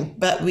think a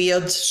bit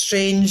weird,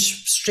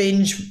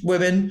 strange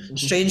woman,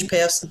 strange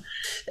person.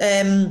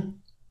 I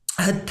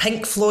had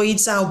Pink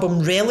Floyd's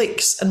album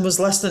Relics and was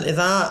listening to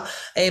that.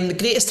 The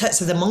Greatest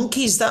Hits of the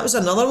Monkees, that was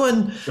another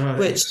one,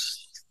 which...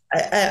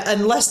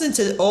 and listening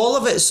to all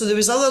of it. So there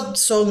was other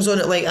songs on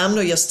it like I'm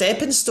Not Your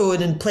Stepping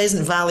Stone and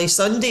Pleasant Valley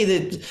Sunday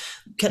that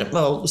kind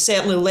of,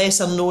 certainly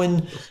lesser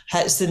known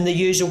hits than the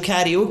usual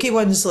karaoke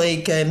ones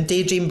like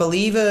Daydream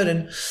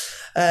Believer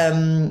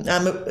and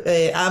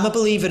I'm a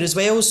Believer as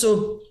well.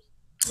 So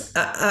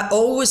I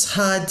always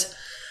had,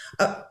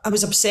 I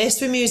was obsessed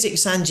with music,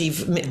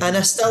 Sanjeev, and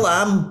I still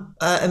am.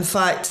 In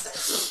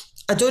fact,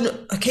 I kind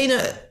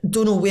of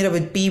don't know where I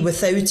would be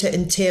without it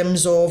in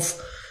terms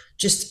of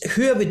just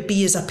who I would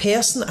be as a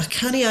person. I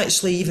can't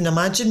actually even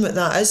imagine what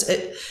that is.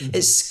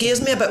 It scares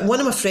me a bit. One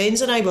of my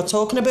friends and I were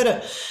talking about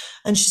it,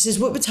 and she says,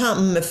 what would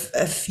happen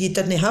if you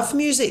didn't have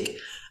music?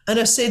 And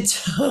I said,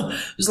 I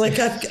was like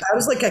a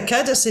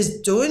kid. I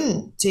says,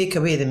 don't take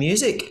away the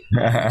music.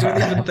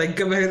 Don't even think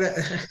about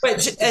it.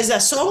 Which is a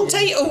song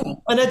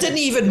title, and I didn't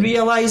even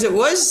realise it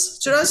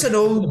was. So that's an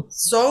old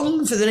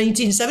song for the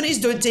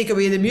 1970s, Don't Take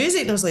Away the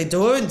Music. And I was like,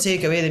 don't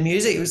take away the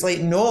music. It was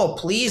like, no,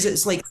 please,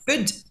 it's like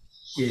food.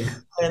 Yeah.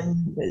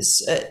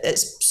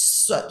 It's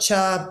such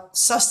a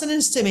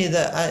sustenance to me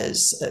that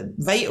is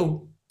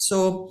vital.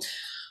 So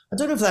I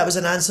don't know if that was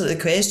an answer to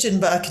the question,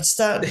 but I could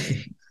start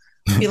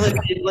feeling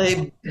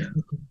like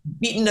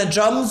beating a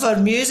drum for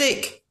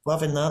music.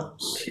 Loving that.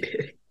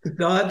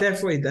 No, that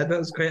definitely did. That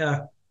was quite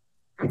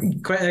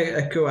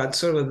a cool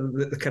answer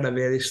with the kind of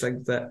various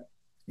things that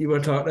you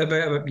were talking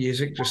about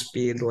music just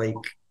being like,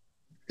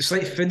 it's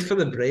like food for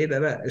the brain,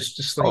 isn't it? It's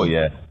just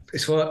like,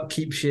 it's what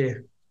keeps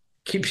you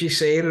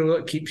sane, or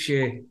what keeps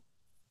you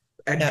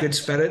in good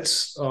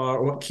spirits,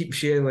 or what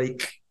keeps you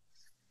like,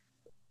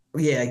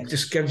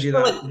 just gives you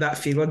that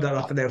feeling that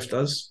nothing else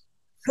does.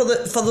 For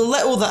the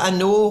little that I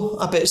know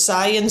about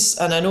science,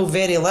 and I know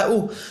very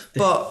little,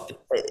 but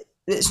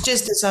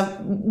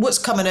what's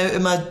coming out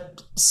of my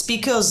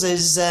speakers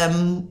is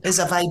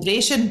a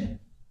vibration.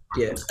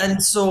 Yeah.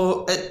 And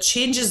so it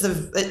changes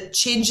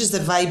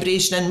the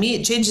vibration in me,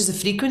 it changes the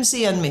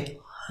frequency in me.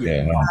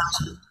 Yeah.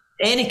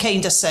 Any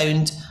kind of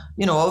sound.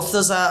 You know, if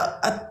there's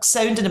a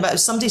sound in about if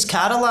somebody's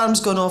car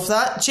alarm's going off,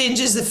 that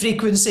changes the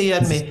frequency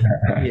in me.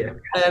 Yeah.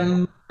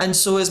 And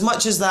so as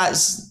much as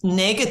that's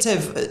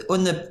negative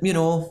on the,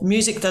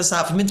 music does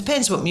that for me. It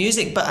depends what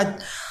music, but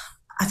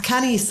I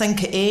can't even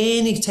think of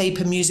any type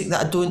of music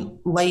that I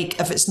don't like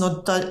if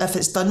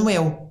it's done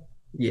well.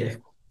 Yeah.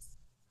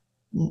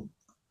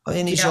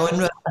 Any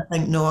genre, I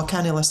think, no, I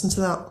can't listen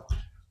to that.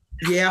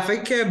 Yeah, I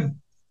think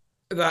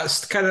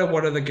that's kind of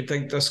one of the good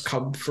things that's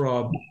come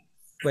from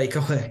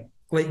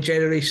like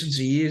Generation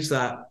Z, is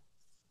that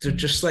they're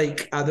just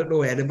like, I don't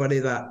know anybody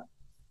that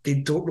they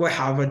don't really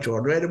have a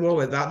genre anymore.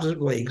 Like that doesn't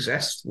really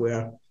exist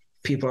where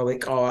people are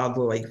like, oh, I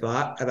really like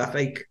that. And I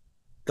think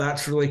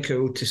that's really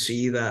cool to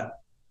see that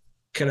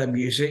kind of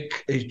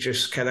music is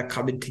just kind of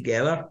coming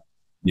together.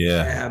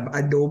 Yeah.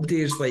 And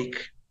nobody is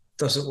like,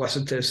 doesn't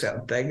listen to a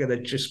certain thing and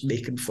it's just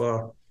making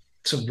for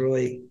some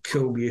really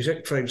cool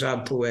music. For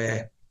example,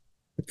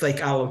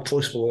 like I love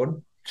Post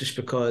Malone just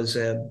because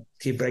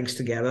he brings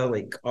together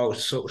like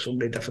so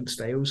many different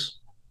styles.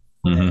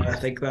 Mm-hmm. I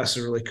think that's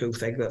a really cool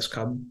thing that's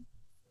come.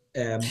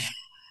 And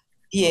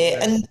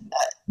the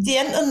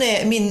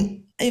internet, I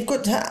mean,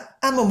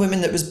 I'm a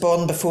woman that was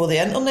born before the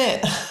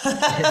internet.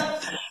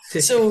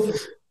 So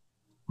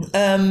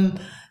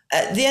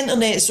the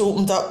internet's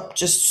opened up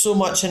just so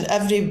much in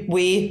every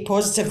way,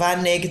 positive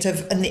and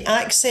negative, and the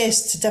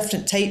access to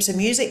different types of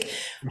music.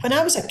 When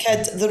I was a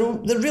kid,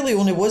 there really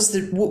only was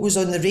what was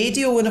on the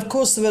radio, and of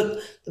course there were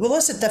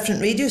lots of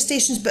different radio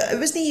stations, but it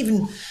wasn't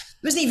even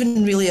wasn't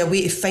even really a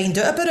way to find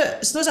out about it.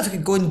 It's not as if I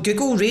could go and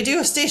Google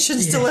radio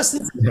stations to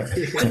listen.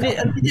 I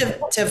need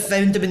to have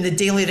found them in the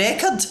Daily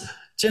Record,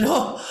 do you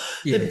know?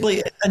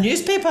 Like a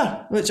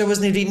newspaper, which I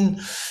wasn't reading.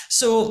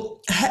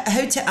 So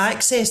how to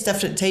access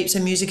different types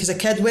of music as a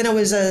kid. When I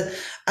was a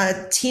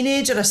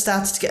teenager, I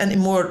started to get into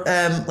more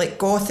like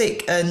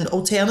gothic and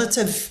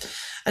alternative,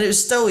 and it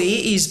was still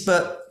 80s,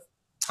 but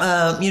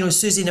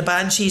Susie and the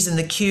Banshees and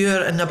The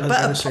Cure and a bit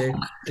of punk.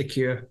 The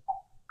Cure.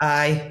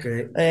 Aye.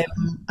 Great. I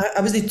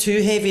wasn't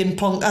too heavy in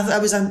punk. I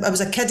was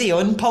a kiddie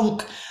on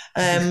punk,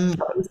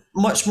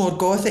 much more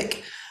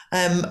gothic.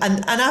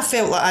 And I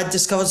felt like I'd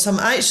discovered some.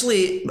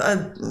 Actually,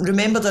 I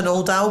remembered an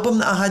old album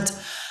that I had,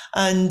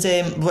 and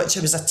which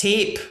it was a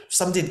tape.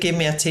 Somebody gave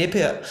me a tape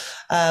of it,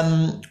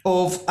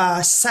 of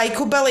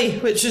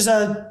psychobilly, which is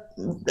a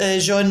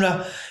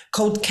genre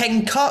called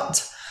King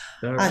Kut.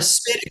 I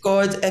swear to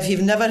God, if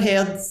you've never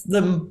heard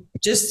them,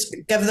 just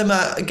give them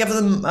a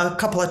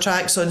couple of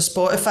tracks on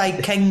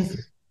Spotify.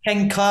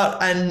 King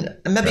Kut, and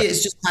maybe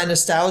it's just my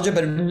nostalgia,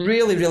 but it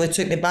really, really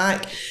took me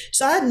back.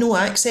 So I had no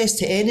access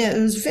to any.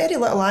 There was very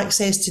little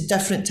access to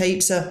different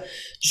types of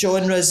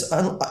genres,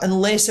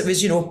 unless it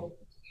was,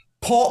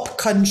 pop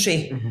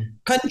country,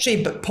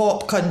 country but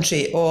pop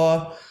country,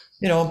 or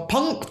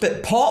punk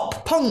but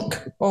pop punk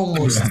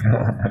almost.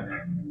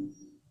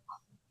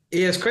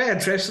 Yeah, it's quite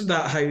interesting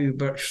that how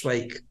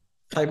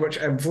much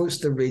influence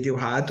the radio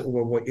had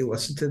over what you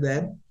listened to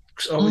then.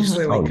 Because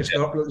obviously,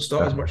 it's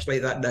not as much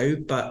like that now,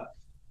 but.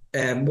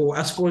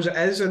 I suppose it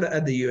is in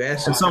the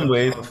US. In some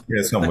ways,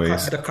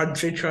 the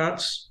country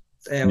charts,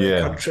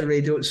 country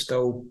radio is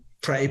still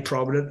pretty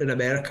prominent in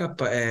America.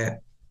 But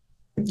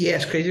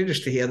it's crazy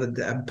just to hear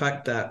the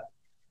impact that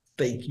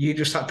you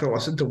just had to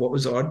listen to what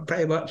was on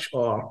pretty much,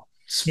 or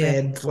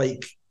spend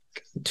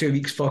 2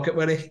 weeks pocket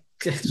money.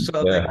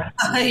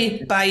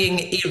 Buying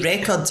a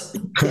record.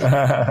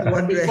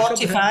 One record.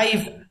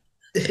 45.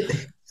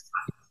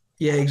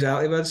 Yeah,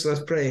 exactly, man. So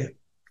that's pretty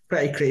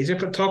crazy.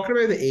 But talking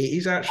about the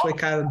 80s, actually,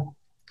 Karen,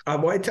 I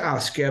wanted to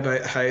ask you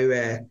about how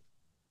when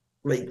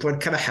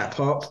kind of hip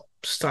hop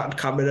started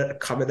coming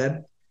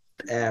in.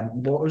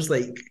 What was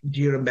do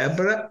you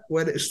remember it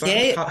when it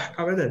started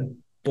coming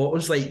in? What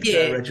was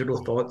the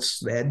original thoughts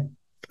then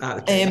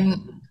at the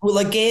time? Well,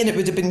 again, it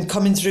would have been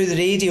coming through the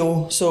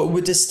radio, so it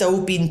would have still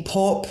been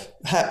pop,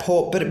 hip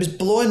hop, but it was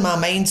blowing my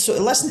mind. So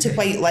to listen to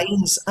White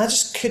Lines, I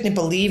just couldn't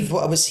believe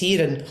what I was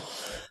hearing.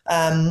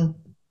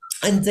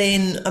 And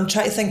then I'm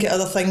trying to think of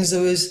other things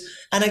there was,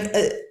 and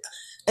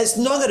it's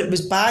not that it was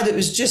bad, it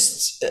was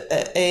just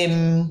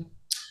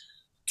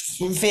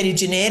very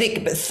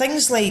generic, but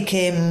things like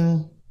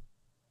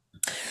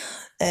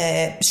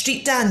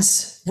street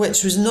dance,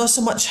 which was not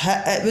so much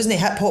it wasn't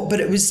hip hop, but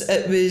it was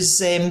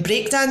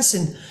break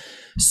dancing.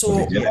 So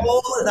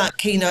all of that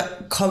kind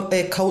of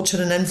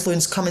culture and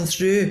influence coming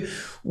through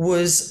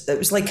was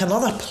like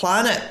another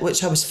planet,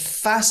 which I was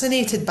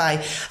fascinated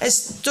by.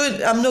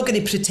 I'm not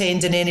going to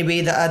pretend in any way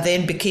that I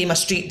then became a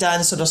street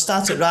dancer or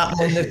started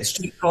rapping on the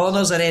street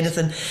corners or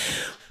anything.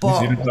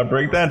 But you didn't start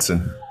break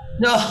dancing?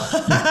 No,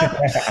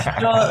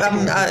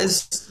 I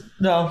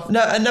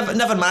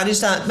never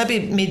managed that.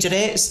 Maybe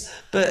majorettes,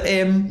 but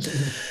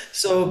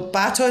so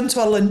baton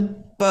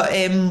twirling, but.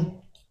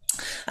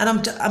 And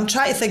I'm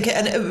trying to think,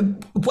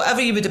 and whatever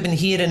you would have been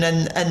hearing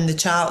in the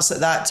charts at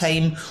that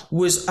time I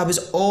was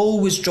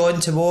always drawn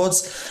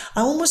towards.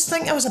 I almost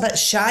think I was a bit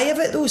shy of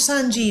it though,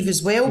 Sanjeev,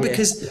 as well,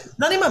 because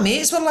none of my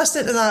mates were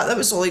listening to that. That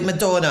was like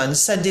Madonna and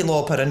Cyndi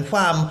Lauper and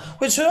Wham,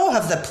 which would all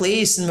have their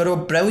place and were all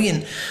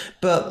brilliant.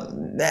 But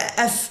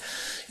if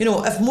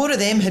more of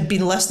them had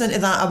been listening to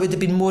that, I would have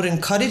been more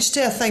encouraged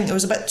to. I think I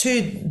was a bit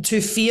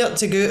too feared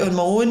to go out on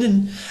my own,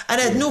 and I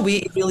had no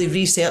way to really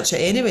research it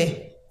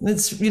anyway.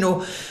 It's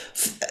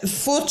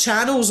 4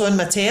 channels on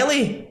my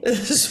telly.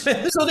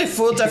 There's only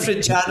 4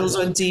 different channels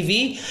on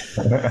TV.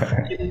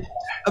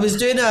 I was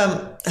doing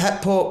a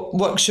hip hop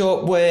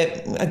workshop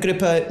with a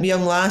group of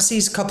young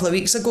lassies a couple of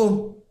weeks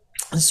ago,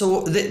 and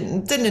so they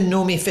didn't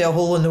know me for a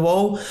hole in the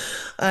wall,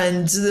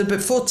 and they're about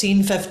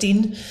 14,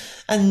 15,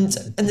 and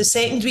in the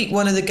second week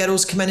one of the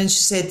girls came in and she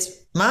said,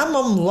 "My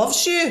mum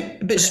loves you,"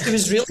 but she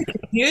was really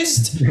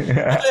confused.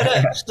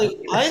 She's like,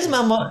 "Why is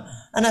my mum?"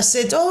 And I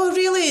said, "Oh,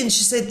 really?" And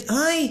she said,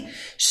 "Aye."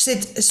 She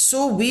said, "It's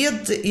so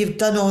weird that you've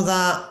done all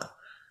that."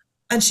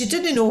 And she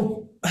didn't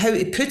know how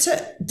to put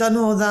it, done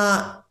all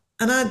that.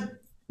 And I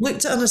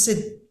looked at her and I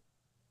said,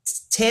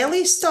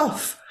 "Telly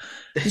stuff?"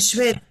 And she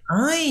went,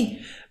 "Aye."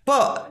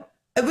 But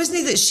it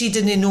wasn't that she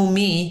didn't know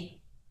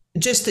me,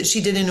 just that she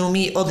didn't know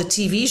me or the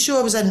TV show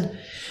I was in.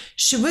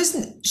 She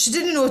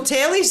didn't know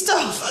telly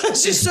stuff.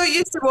 She's so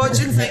used to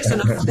watching things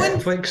on her phone.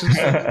 Netflix and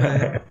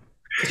stuff.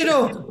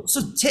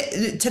 So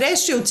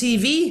terrestrial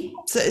TV,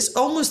 it's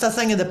almost a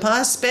thing of the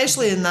past,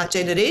 especially in that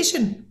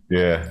generation.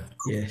 Yeah.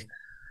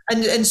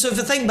 And so if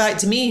I think back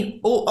to me,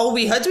 all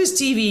we had was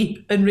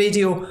TV and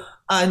radio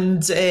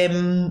and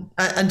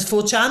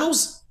 4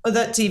 channels of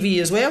that TV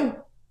as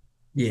well.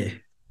 Yeah,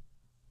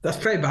 that's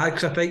pretty bad,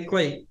 because I think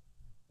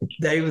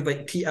now with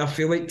I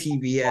feel like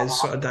TV is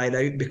sort of dying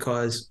out,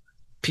 because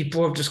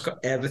people have just got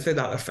everything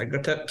at their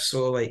fingertips.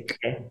 So like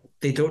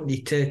they don't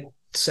need to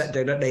sit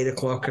down at 9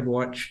 o'clock and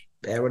watch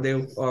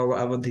Emmerdale or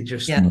whatever. They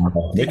just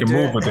they can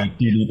move with their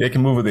TV. They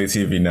can move with their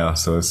TV now.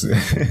 So it's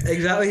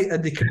exactly,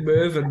 and they can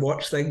move and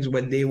watch things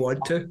when they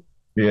want to.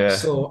 Yeah.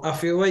 So I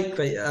feel like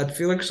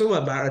it's only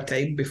a matter of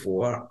time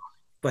before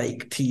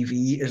like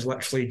TV is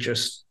literally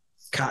just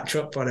catch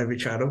up on every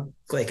channel.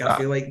 Like I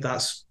feel like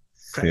that's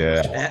pretty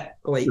much it.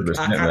 Like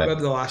I can't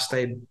remember the last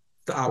time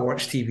that I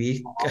watched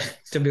TV,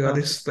 to be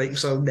honest. Like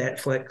some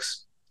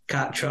Netflix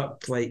catch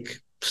up,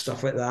 like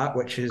stuff like that,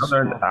 which is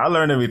I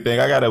learned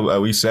everything. I got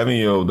a wee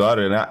 7-year-old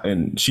daughter,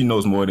 and she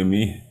knows more than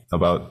me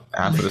about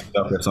half of the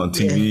stuff that's on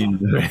TV.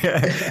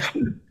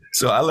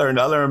 So I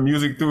learned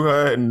music through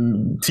her,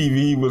 and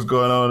TV was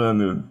going on,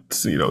 and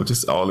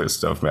just all this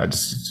stuff, man. I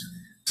just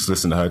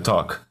listen to her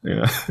talk.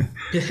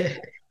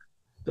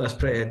 That's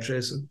pretty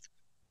interesting.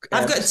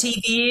 I've got a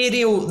TV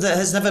aerial that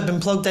has never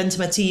been plugged into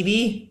my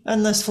TV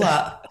in this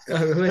flat.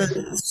 Oh, really?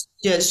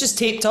 Yeah, it's just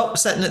taped up,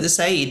 sitting at the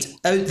side,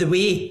 out the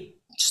way.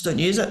 Just don't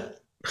use it.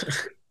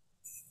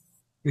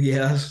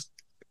 Yeah,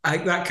 I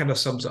think that kind of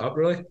sums it up,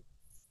 really.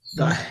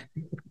 That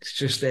it's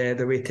just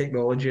the way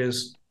technology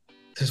has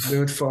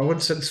moved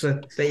forward since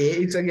the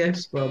 80s, I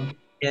guess.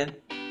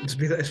 It's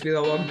been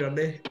a long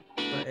journey,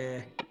 but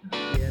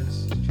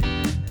yes.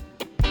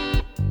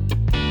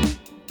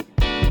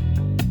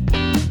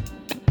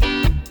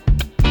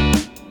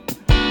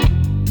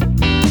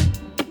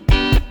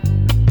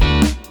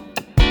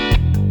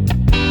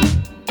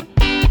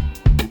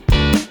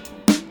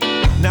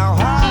 Now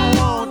I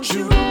want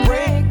you to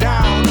break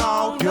down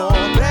all your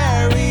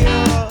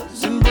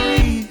barriers and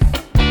breathe.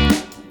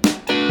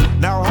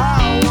 Now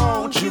I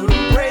want you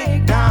to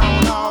break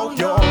down all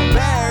your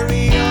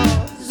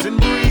barriers and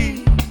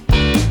breathe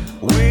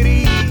with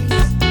ease.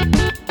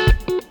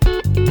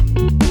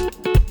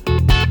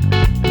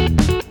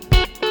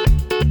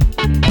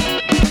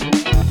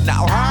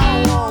 Now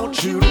I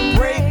want you to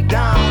break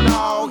down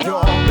all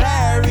your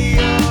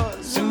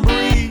barriers and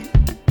breathe.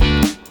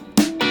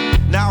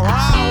 Now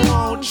I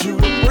want you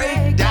to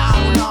break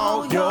down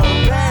all your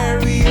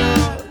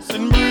barriers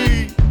and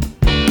breathe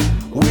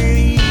with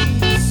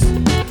ease.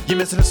 You're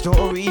missing the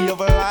story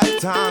of a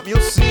lifetime, you'll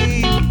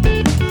see.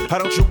 How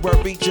don't you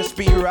worry, just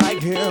be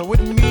right here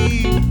with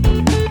me.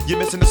 You're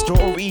missing the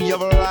story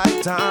of a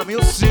lifetime,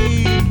 you'll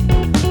see.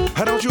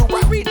 How don't you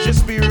worry,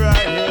 just be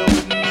right here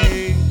with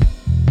me.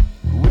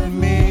 With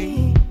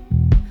me.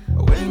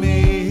 With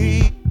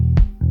me.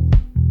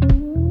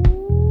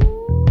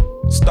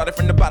 Started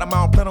from the bottom, I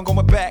don't plan on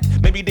going back.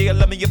 Maybe they'll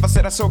love me if I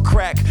said I sold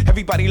crack.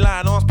 Everybody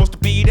lying on, I'm supposed to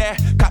be there.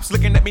 Cops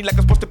looking at me like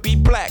I'm supposed to be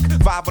black.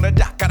 5 on the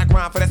dot, gotta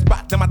grind for that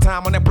spot. Then my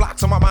time on that block,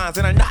 so my mind's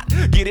in a knot.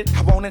 Get it,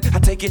 I want it, I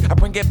take it, I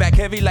bring it back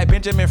heavy like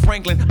Benjamin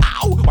Franklin.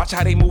 Ow! Watch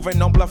how they moving,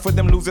 don't bluff with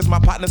them losers. My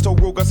partner's so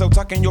Ruger, so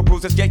tucking your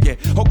bruises. Yeah,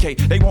 okay,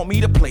 they want me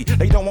to play,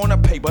 they don't wanna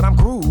pay, but I'm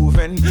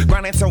grooving.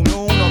 Grinding till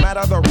noon, no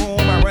matter the room.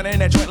 I run in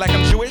that joint like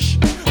I'm Jewish.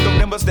 Them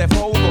numbers that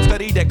fold, go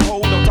study that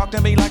code. Don't talk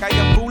to me like I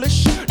am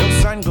foolish.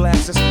 Those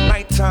sunglasses,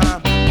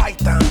 nighttime,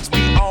 pythons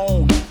be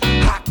on.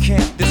 I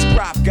can't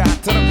describe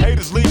God to them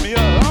haters, leave me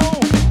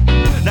alone.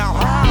 Now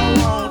I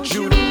want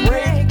you to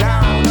break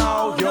down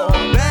all your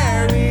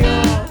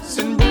barriers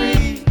and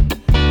breathe.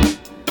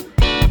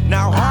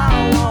 Now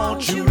I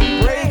want you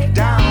to break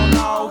down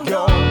all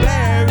your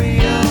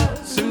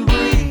barriers and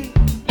breathe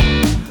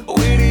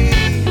with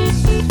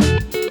ease.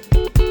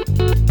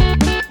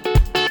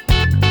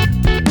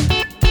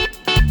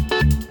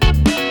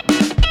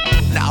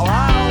 Now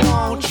I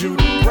want you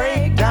to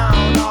break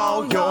down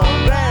all your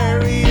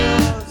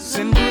barriers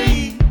and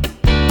breathe.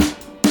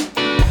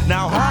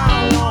 Now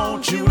I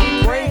want you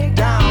to break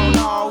down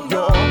all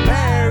your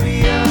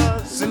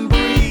barriers and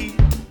breathe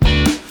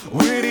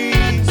with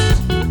ease.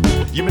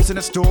 You're missing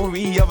the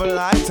story of a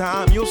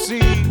lifetime, you'll see.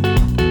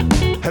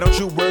 Hey, don't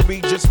you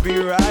worry, just be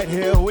right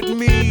here with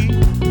me.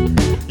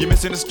 You're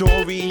missing the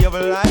story of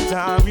a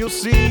lifetime, you'll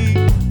see.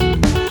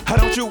 Hey,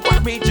 don't you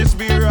worry, just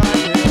be right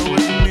here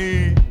with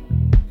me.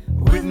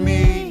 With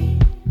me.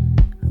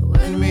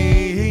 With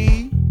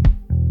me.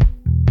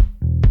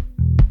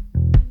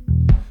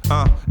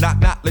 Knock,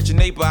 knock, let your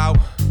neighbor out.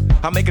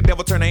 I make a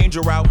devil turn an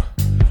angel out.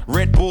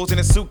 Red Bulls in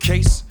a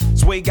suitcase.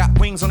 Sway got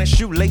wings on his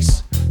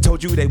shoelace.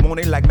 Told you they want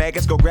it like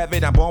maggots, go grab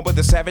it. I'm born with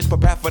the savage,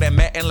 prepare for that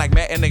Matin like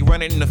Matin. They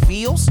running in the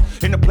fields,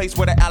 in the place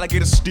where the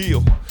alligators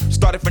steal.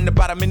 Started from the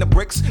bottom in the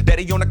bricks.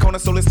 Daddy on the corner,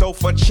 sold his soul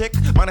for a chick.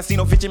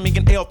 Montesino fitching me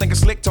an L, thinking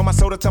slick. Told my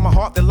soul to tell my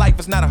heart that life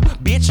is not a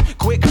bitch.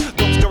 Quick,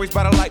 dope stories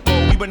by the light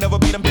pole. We would never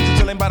be them bitches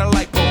chilling by the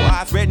light pole.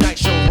 Eyes red night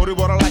show, hooded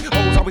water like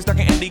hoes. Always stuck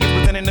in Indians,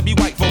 pretending to be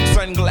white folks.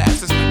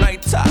 Sunglasses,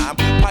 nighttime,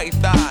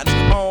 pythons,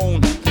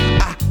 on.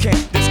 I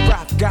can't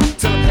describe God,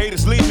 tell them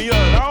haters leave me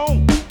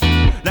alone.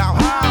 Now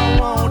I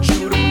want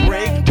you to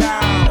break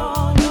down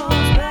all your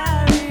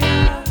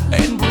barriers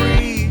and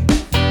breathe.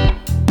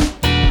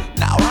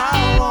 Now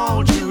I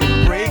want you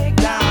to break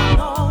down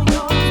all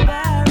your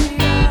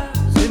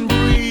barriers and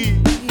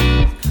breathe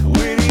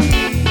with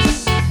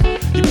ease.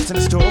 You're missing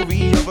the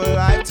story of a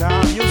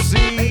lifetime, you'll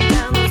see.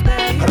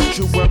 How don't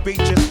you worry,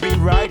 just be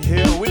right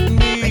here with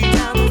me.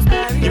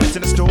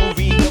 missing the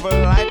story of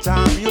a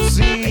lifetime, you'll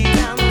see.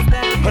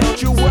 But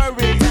don't you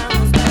worry,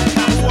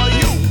 who are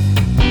you?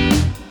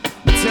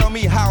 Tell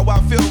me how I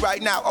feel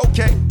right now,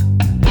 okay.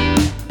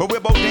 But we're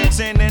both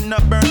dancing in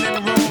a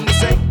burning room to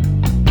say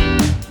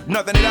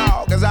nothing at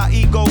all, cause our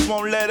egos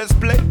won't let us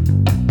play.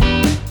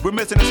 We're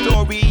missing the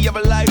story of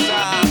a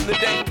lifetime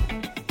today.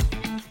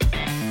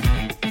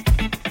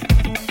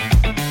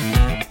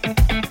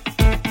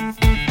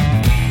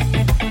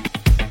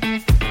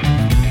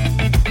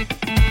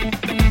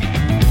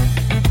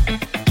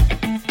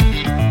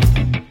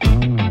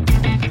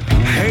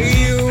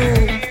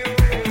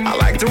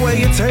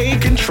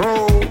 Take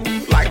control,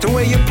 like the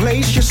way you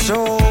place your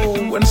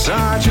soul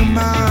inside your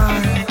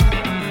mind.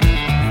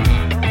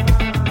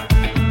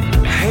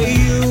 Hey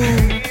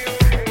you,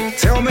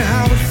 tell me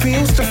how it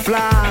feels to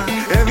fly.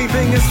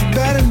 Everything is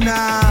better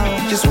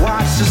now, just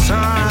watch the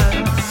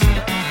signs.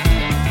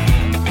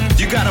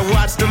 You gotta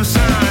watch them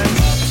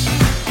signs.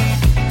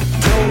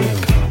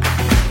 Dope,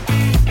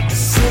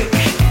 sick,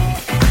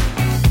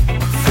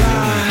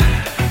 fly.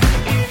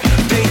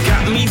 They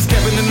got me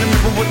staring in the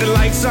mirror with the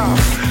lights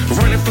off,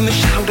 running from the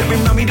shadow that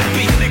remind me to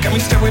be. They got me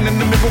staring in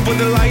the mirror with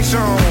the lights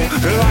on,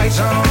 the lights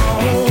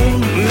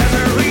on. There's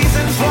a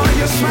reason for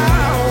your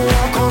smile.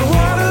 Walk on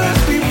water,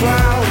 let's be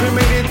proud. We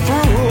made it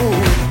through,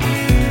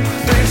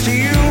 thanks to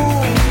you.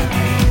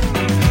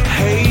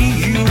 Hey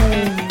you,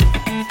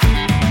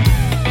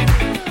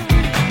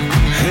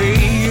 hey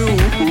you.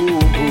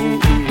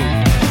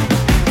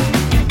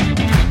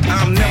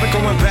 I'm never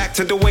going back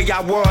to the way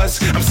I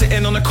was. I'm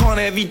sitting on the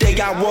corner every day.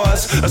 I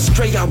was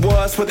astray, I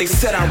was what they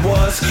said I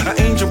was. An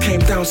angel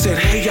came down, said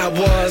hey I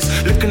was.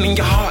 Looking in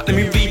your heart, let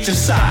me reach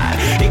inside.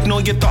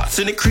 Ignore your thoughts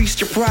and increase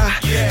your pride.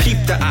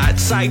 Peep the eye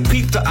sight,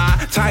 peep the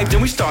eye type.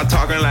 Then we start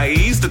talking like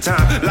Easter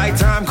time.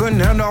 Lifetime couldn't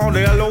handle all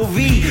the L-O-V.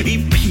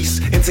 Eat peace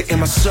into in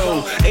my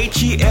soul.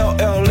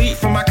 H-E-L-L-E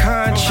from my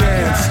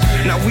conscience.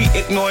 Now we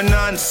ignore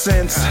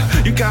nonsense.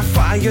 You got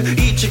fire,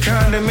 eat your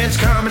condiments.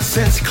 Common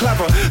sense,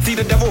 clever. See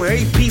the devil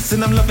hate peace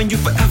and I'm loving you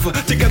forever.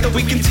 Together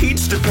we can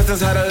teach the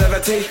peasants how to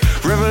levitate.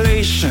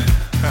 Revelation.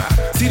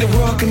 See the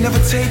world can never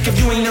take if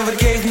you ain't never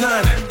gave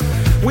none.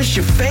 What's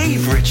your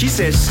favorite? She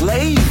said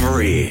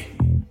slavery.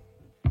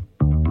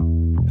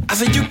 I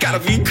said you gotta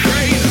be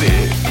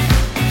crazy.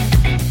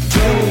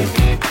 Dope,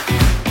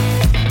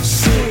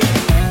 sick,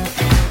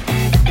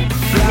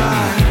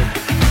 fly.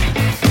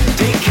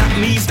 They got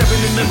me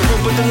staring in the mirror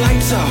with the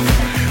lights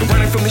off,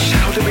 running from the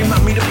shadow that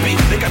remind me to be.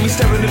 They got me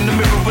staring in the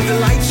mirror with the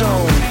lights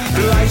on,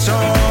 the lights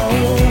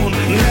on.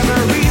 Never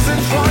a reason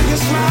for your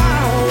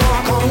smile.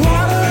 Walk on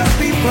water, let's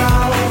be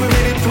proud. We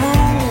made it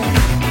through,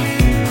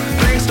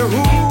 thanks to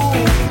who?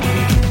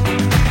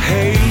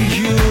 Hey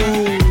you,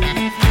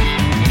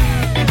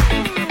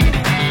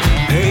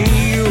 hey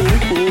you.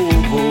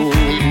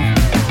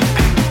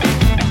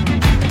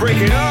 Break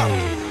it up.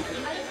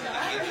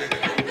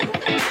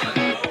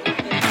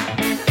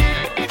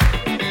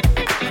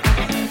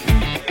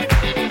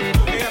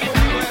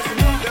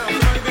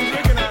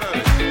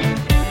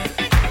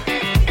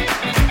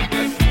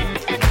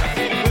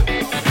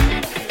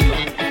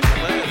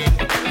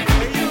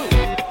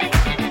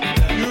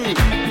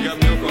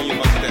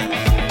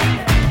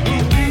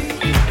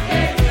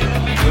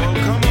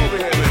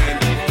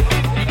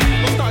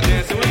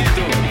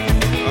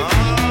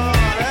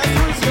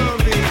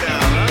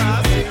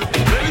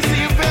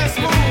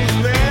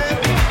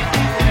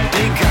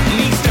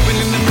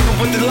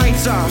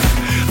 Off,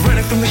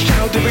 running from the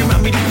shadow to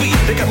remind me to be.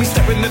 They got me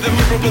stepping in the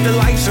mirror with the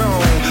lights on,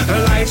 the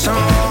lights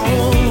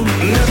on.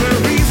 Never a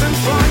reason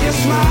for your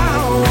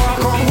smile.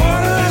 Walk on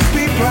water, let's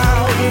be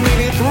proud. We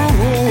made it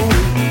through,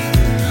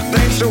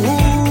 thanks to who?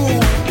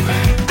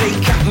 They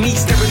got me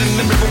staring in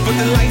the mirror with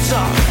the lights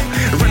off,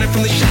 running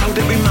from the shadow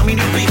to remind me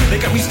to be.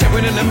 They got me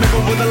staring in the mirror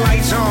with the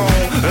lights on,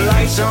 the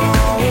lights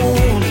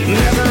on.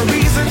 Never a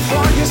reason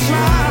for your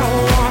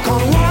smile. Walk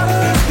on water,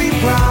 let's be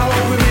proud.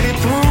 We made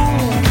it through.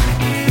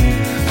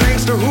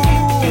 To who?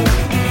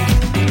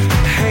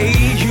 Hey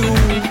you,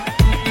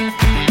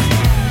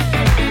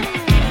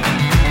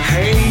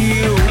 hey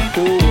you.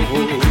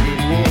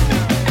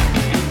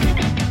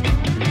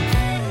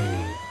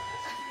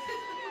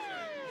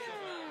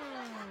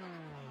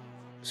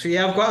 So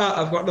yeah, I've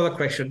got another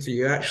question for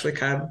you. Actually,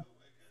 Cam.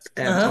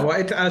 I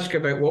wanted to ask you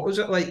about what was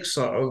it like,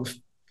 sort of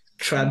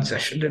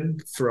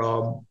transitioning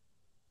from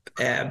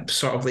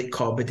sort of like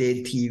comedy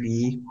and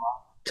TV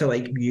to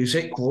like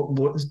music.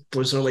 What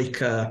was there like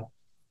a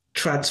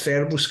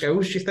transferable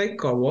skills, do you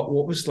think, or what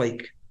was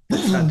like the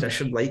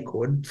transition like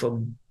going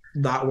from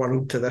that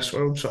world to this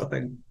world sort of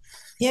thing?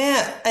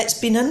 Yeah, it's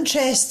been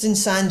interesting,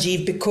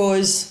 Sanjeev,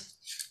 because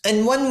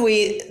in one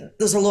way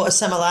there's a lot of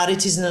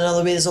similarities and in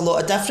another way there's a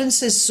lot of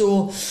differences.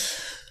 So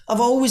I've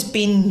always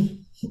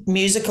been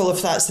musical,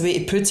 if that's the way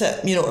to put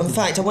it. You know, in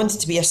fact, I wanted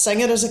to be a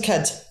singer as a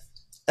kid.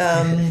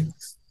 And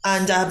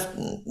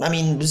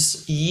it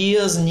was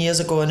years and years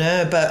ago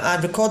now, but I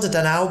recorded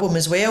an album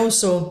as well.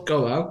 So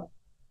go out.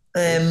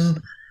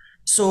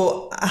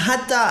 So I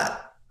had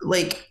that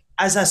like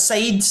as a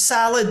side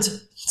salad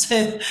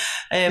to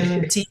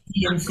TV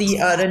and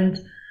theatre, and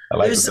I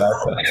like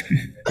that.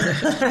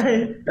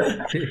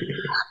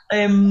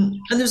 And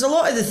there was a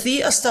lot of the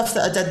theatre stuff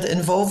that I did that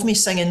involved me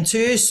singing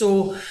too.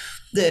 So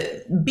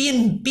the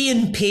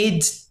being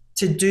paid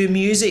to do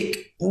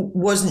music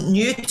wasn't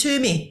new to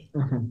me.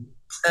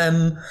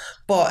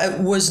 But it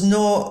was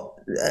not.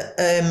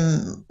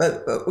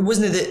 It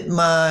wasn't that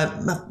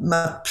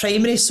my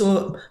primary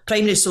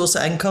source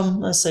of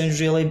income. That sounds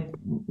really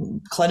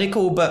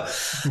clinical, but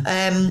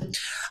and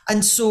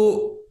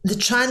so the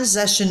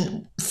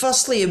transition.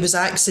 Firstly, it was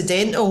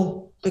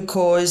accidental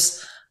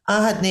because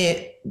I hadn't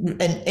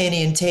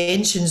any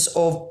intentions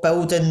of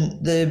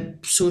building the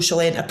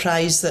social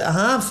enterprise that I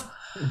have.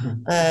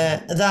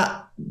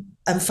 That.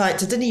 In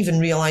fact, I didn't even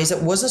realise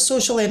it was a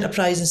social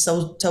enterprise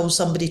until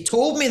somebody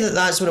told me that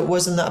that's what it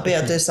was and that I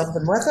better do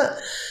something with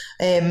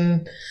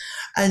it.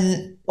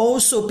 And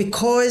also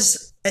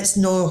because it's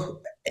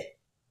not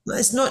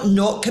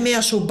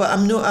commercial, but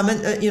I'm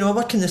in, I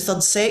work in the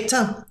third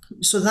sector,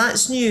 so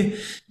that's new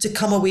to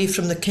come away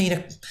from the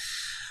kind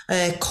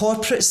of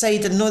corporate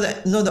side, and not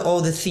that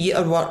all the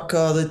theatre work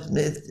or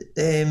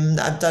that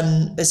I've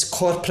done is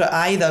corporate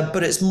either,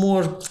 but it's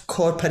more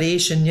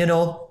corporation,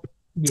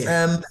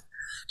 Yeah.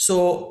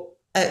 So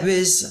it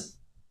was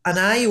an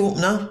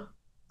eye-opener.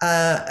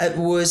 It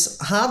was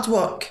hard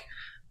work.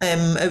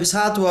 It was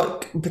hard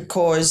work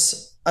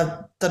because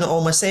I've done it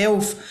all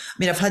myself. I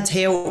mean, I've had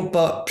help,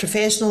 but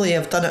professionally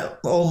I've done it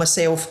all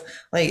myself.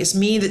 Like, it's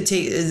me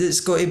that's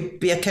got to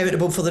be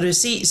accountable for the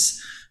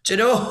receipts, do you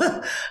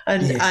know?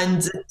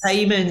 and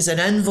timings and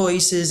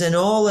invoices and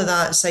all of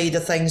that side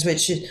of things,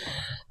 which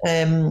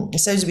it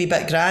sounds a wee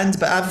bit grand,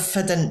 but I've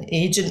had an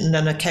agent and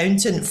an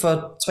accountant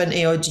for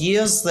 20 odd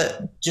years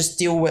that just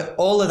deal with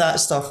all of that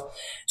stuff.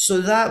 So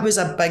that was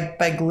a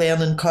big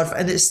learning curve,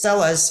 and it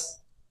still is.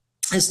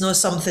 It's not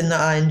something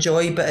that I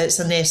enjoy, but it's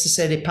a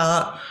necessary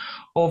part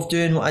of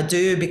doing what I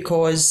do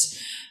because,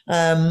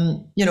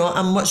 I'm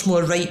much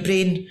more right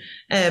brain.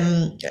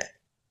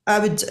 I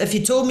would, if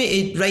you told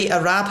me to write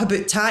a rap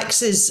about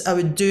taxes, I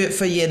would do it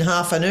for you in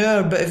half an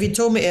hour. But if you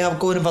told me to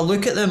go and have a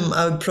look at them,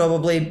 I would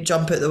probably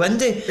jump out the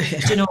window.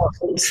 Do you know?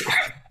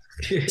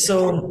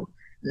 So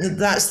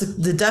that's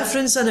the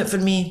difference in it for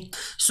me.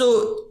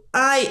 So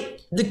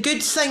the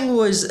good thing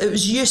was it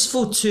was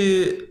useful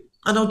to,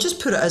 and I'll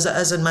just put it as it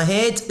is in my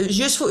head, it was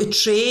useful to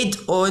trade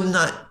on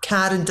that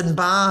Karen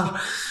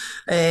Dunbar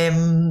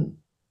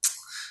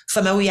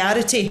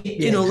familiarity,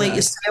 like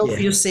yourself,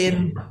 you're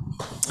saying,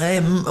 I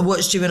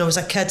watched you when I was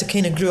a kid, I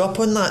kind of grew up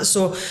on that.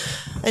 So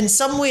in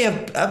some way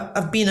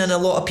I've been in a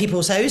lot of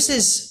people's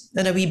houses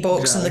in a wee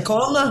box in the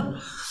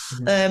corner.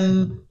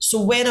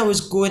 So when I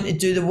was going to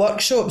do the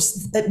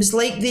workshops, it was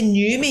like they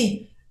knew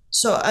me.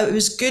 So it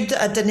was good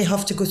that I didn't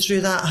have to go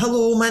through that,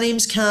 hello, my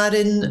name's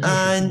Karen,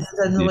 and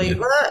then they're like,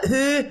 what,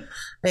 who?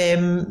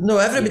 No,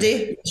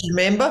 everybody,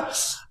 remember,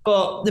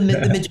 but the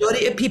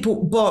majority of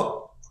people, but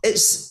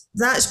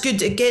that's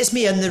good. It gets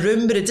me in the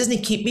room, but it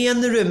doesn't keep me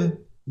in the room.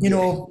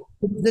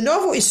 The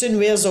novelty soon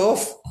wears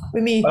off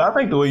with me. But I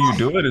think the way you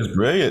do it is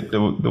brilliant.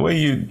 The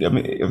way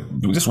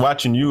just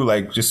watching you,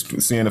 like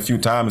just seeing a few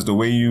times, the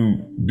way you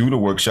do the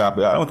workshop,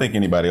 I don't think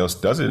anybody else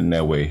does it in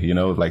that way.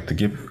 Like to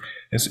give,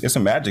 it's a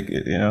magic.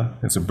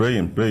 It's a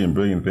brilliant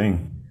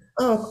thing.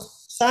 Oh,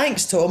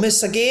 thanks,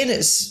 Thomas. Again,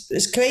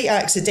 it's quite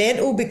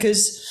accidental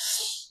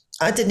because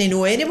I didn't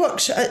know any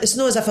workshop. It's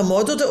not as if I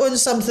modelled it on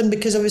something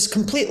because I was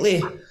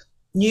completely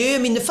new. I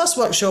mean, the first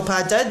workshop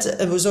I did,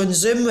 it was on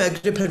Zoom with a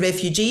group of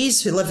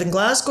refugees who live in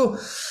Glasgow,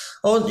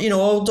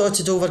 all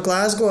dotted over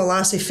Glasgow, a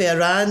lassie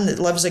Ferran that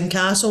lives in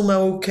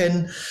Castlemilk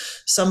and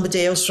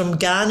somebody else from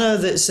Ghana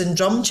that's in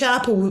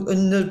Drumchapel,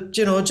 and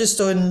they're, just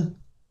on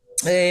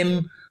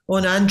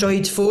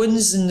Android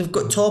phones, and they've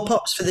got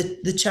top-ups for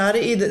the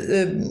charity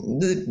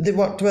that they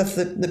worked with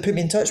that put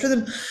me in touch with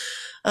them.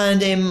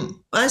 And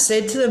I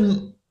said to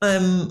them,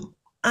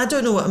 I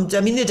don't know what I'm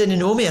doing. I mean, they didn't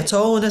know me at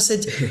all. And I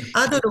said,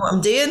 I don't know what I'm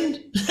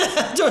doing.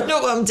 I don't know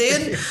what I'm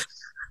doing.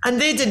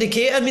 And they didn't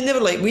care. I mean, they were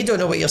like, we don't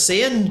know what you're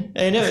saying.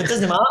 It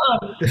doesn't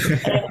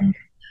matter.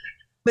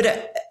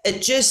 But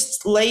it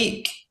just,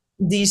 like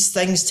these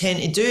things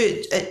tend to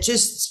do, it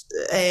just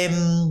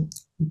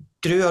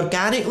grew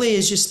organically,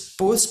 as you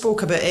both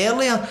spoke about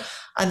earlier.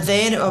 And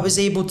then I was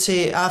able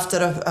to,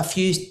 after a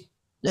few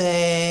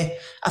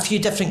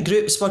different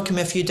groups, working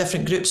with a few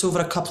different groups over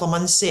a couple of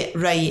months, say,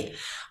 right,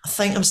 I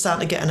think I'm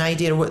starting to get an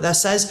idea of what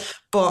this is.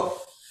 But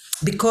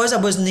because I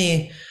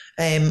wasn't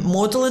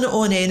modelling it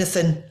on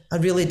anything, I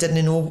really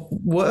didn't know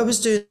what I was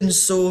doing.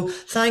 So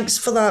thanks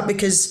for that,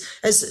 because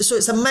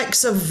it's a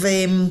mix of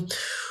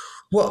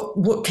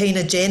what kind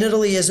of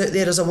generally is out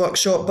there as a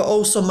workshop, but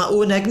also my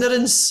own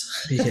ignorance.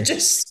 Yeah.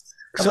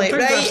 Sometimes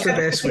that's the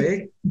best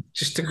way,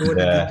 just to go in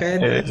the deep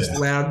end and just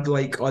learn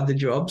on the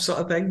job sort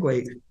of thing,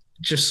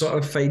 just sort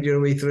of find your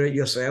way through it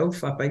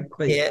yourself, I think.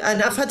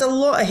 And I've had a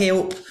lot of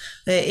help.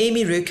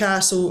 Amy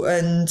Rucastle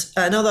and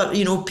other,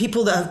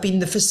 people that have been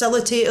the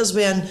facilitators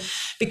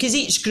because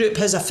each group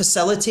has a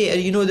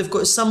facilitator. They've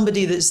got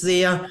somebody that's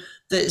there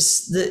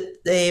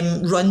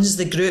that runs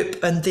the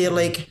group, and they're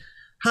like,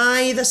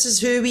 hi, this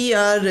is who we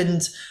are,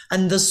 and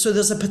there's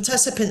a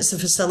participants, a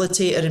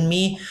facilitator, and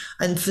me,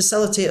 and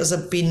facilitators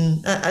have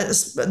been.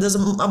 There's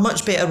a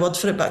much better word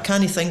for it, but I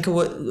can't think of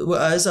what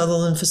it is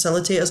other than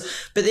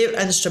facilitators. But they're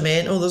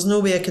instrumental. There's no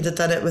way I could have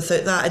done it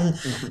without that,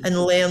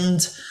 and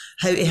learned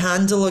how to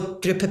handle a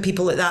group of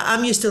people like that.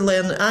 I'm used to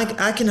learn.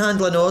 I can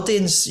handle an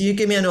audience. You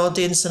give me an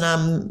audience, and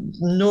I'm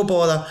no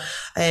bother.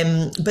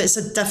 But it's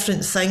a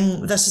different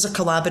thing. This is a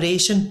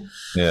collaboration.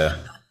 Yeah.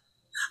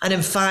 And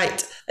in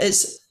fact, it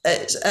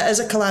is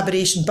a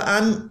collaboration, but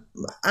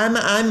I'm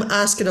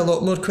asking a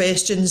lot more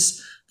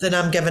questions than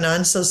I'm giving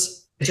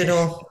answers, do you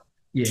know?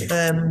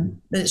 Yeah.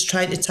 And it's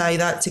trying to tie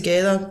that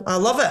together. I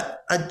love it.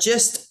 I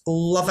just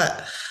love it.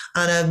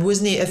 And I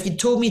wasn't, if you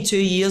told me 2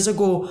 years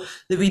ago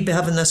that we'd be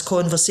having this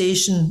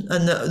conversation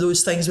and that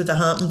those things would have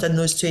happened in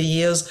those 2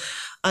 years,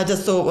 I'd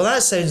have thought, well,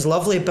 that sounds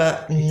lovely,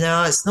 but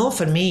no, it's not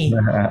for me.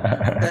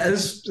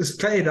 It's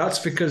pretty nuts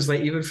because,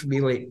 like, even for me,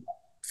 like,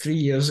 3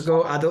 years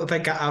ago, I don't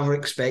think I ever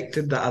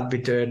expected that I'd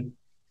be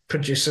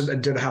producing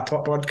and doing a hip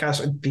hop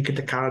podcast and speaking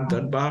to Karen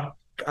Dunbar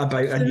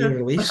about a new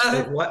release.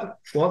 Like,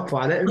 what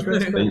planet is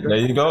this? There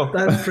you go.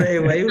 That's pretty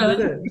wild,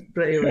 isn't it?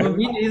 Pretty wild.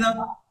 Me neither.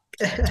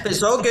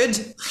 It's all good.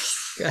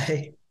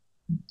 Okay.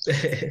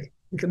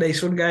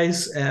 Nice one,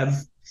 guys.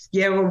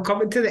 Yeah, well, we're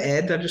coming to the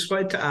end. I just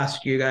wanted to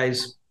ask you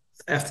guys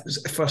if,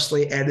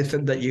 firstly,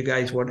 anything that you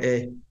guys want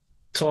to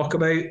talk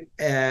about,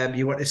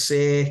 you want to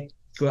say,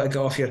 you want to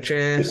get off your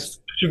chest.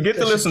 Did you get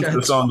to listen to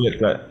the song yet,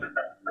 Pat?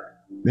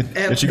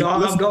 No,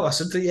 I've not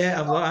listened to it yet.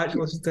 I've not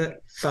actually listened to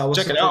it.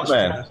 Check it out,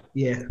 man.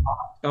 Yeah,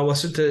 I'll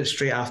listen to it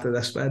straight after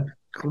this, man.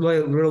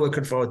 Really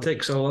looking forward to it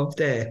because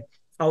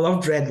I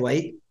loved Red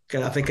Light.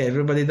 I think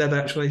everybody did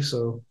actually.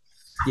 So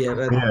yeah,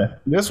 man. Yeah.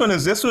 This one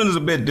is a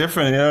bit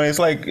different. You know, it's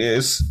like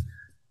it's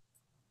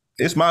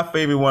my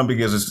favorite one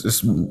because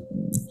it's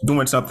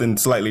doing something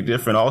slightly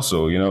different.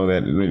 Also, you know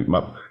that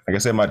like I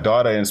said, my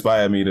daughter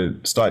inspired me to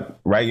start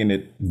writing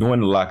it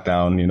during the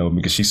lockdown. You know,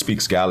 because she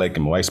speaks Gaelic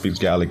and my wife speaks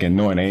Gaelic, and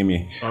knowing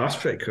Amy, oh, that's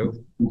pretty cool.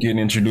 Getting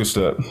introduced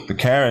to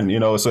Karen, you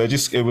know, so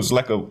it was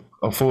like a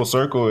full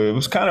circle. It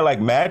was kind of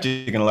like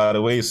magic in a lot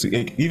of ways.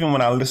 Even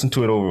when I listen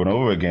to it over and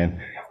over again,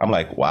 I'm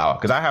like, wow,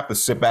 because I have to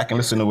sit back and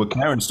listen to what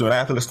Karen's doing. I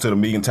have to listen to it a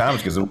million times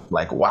because I'm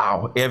like,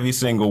 wow, every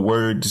single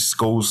word just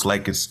goes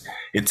like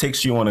it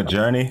takes you on a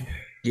journey.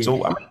 Yeah.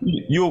 So I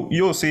mean,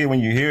 you'll see it when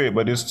you hear it,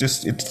 but it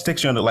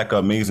takes you on like an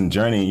amazing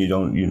journey.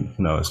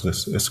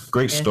 It's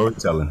great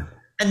storytelling.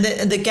 And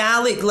the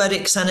Gaelic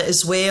lyrics in it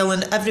as well,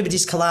 and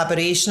everybody's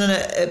collaboration in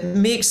it, it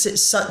makes it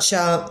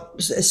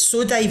it's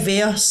so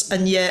diverse,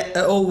 and yet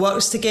it all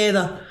works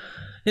together.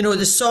 You know,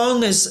 the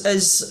song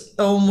is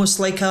almost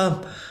like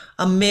a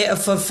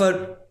metaphor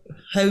for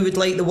how we'd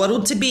like the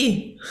world to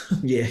be.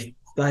 Yeah,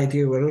 the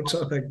ideal world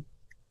sort of thing.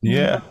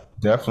 Yeah,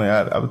 definitely.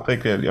 I would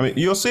think that. I mean,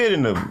 you'll see it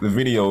in the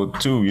video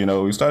too. You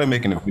know, we started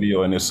making a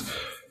video, and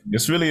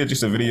it's really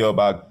just a video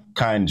about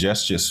kind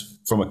gestures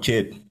from a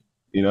kid.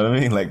 You know what I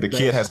mean? Like the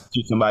kid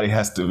somebody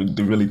has to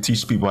really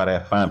teach people how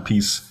to find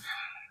peace.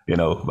 You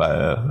know,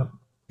 by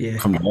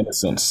from the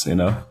innocence. You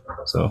know,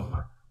 so.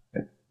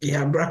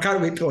 Yeah, I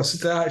can't wait to listen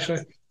to that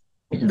actually.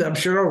 I'm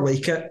sure I'll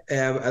like it,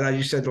 and as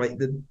you said, like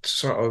the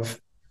sort of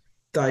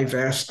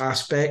diverse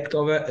aspect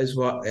of it is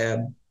what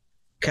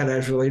kind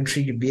of really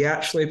intriguing me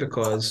actually,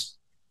 because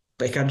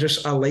like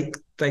I like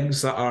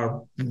things that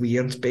are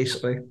weird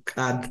basically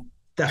and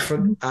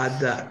different and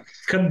that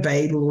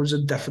combine loads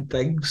of different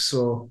things.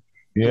 So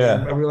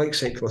yeah, I'm really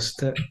excited to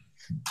listen to it.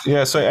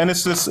 Yeah, so and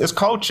it's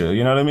culture,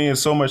 you know what I mean?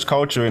 It's so much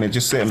culture, and it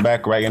just sitting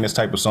back right in this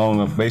type of song,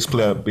 a bass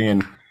player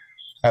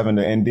having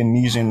the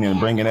Indonesian and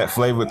bringing that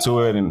flavor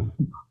to it, and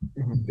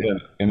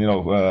you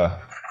know,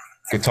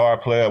 guitar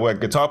player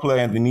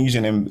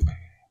Indonesian and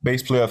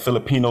bass player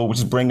Filipino, which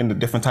is bringing the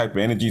different type of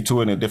energy to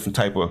it and a different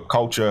type of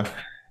culture.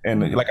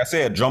 And like I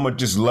said, drummer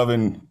just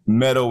loving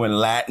metal and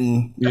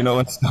Latin, you know,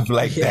 and stuff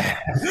like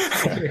that.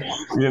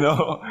 You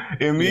know,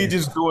 and me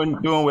just doing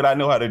what I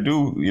know how to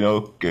do, you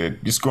know,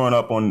 just growing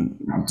up on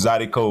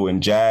Zydeco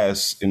and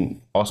jazz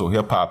and also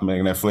hip hop,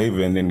 making that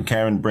flavor, and then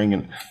Karen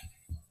bringing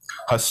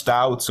her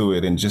style to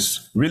it and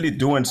just really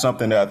doing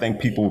something that I think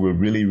people will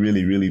really,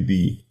 really, really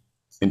be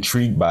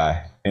intrigued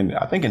by and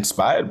I think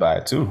inspired by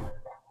it too.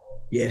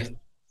 Yeah.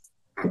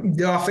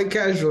 No, I think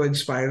it is really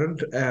inspiring.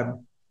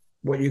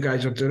 What you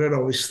guys are doing,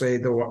 obviously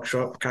the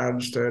workshop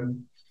Karen's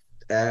doing,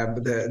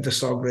 the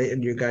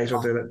songwriting you guys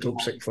are doing at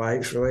DOPESICKFLY.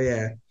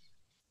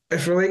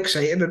 It's really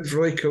exciting and it's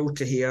really cool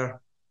to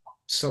hear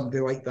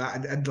somebody like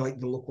that and like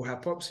the local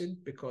hip hop scene,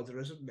 because there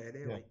isn't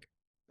many like.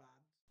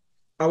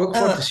 I look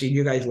forward to seeing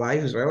you guys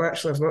live as well.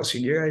 Actually, I've not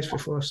seen you guys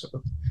before, so.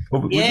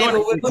 We're going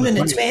on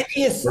the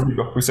 20th. There we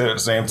go. We said it at the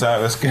same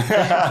time. That's good.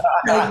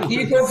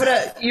 You go for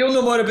it. You'll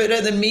know more about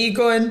it than me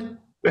going.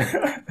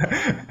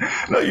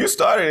 No, you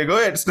started it. Go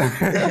ahead.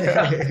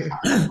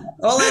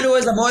 All I know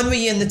is I'm on with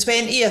you on the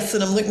 20th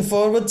and I'm looking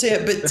forward to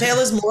it. But tell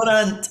us more,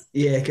 Ant.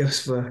 Yeah, give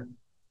us more.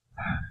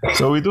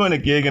 So we're doing a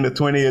gig on the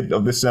 20th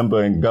of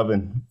December in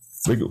Govan.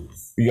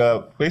 We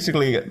are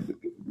basically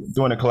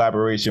doing a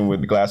collaboration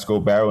with Glasgow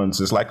Barons.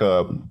 It's like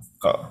a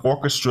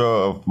orchestra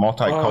of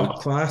multicultural.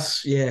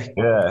 Class, yeah.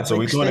 Yeah, so think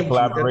we're doing a Stage did that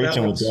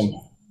collaboration with once. them.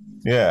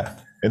 Yeah,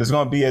 and it's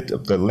gonna be at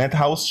the Lent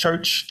House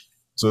Church.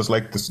 So it's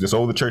like this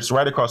older church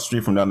right across the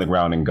street from the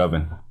Underground in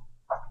Govan.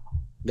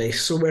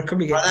 Nice. So where can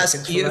we get That's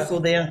tickets for beautiful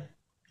that? there.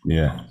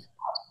 Yeah,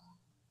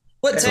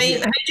 What time?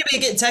 How do we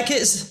get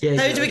tickets? Yeah,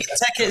 How yeah. do we get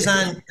tickets,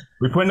 and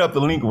we're putting up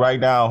the link right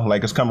now.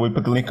 Like it's coming. We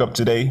put the link up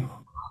today,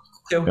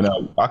 cool. and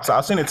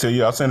I'll send it to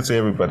you. I'll send it to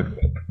everybody.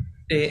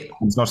 Great.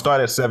 It's gonna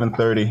start at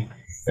 7:30,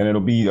 and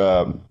it'll be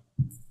a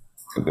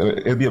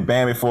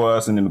band before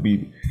us, and it'll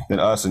be then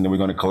us, and then we're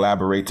gonna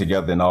collaborate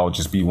together and all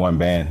just be one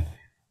band.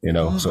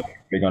 So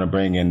they're gonna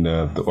bring in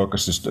the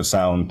orchestra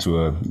sound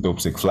to a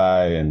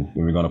DOPESICKFLY, and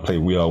we're gonna play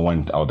We Are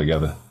One all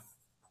together.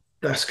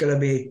 That's gonna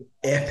be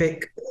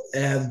epic.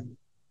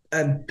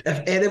 And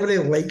if anybody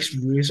likes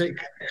music,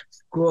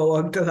 go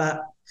along to that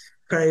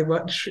very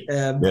much.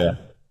 Yeah.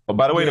 But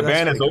by the way, Yeah, the that's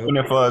band that's pretty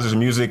opening for us is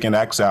Music in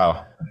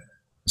Exile.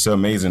 It's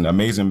an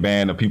amazing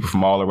band of people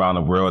from all around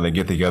the world that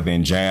get together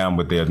and jam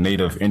with their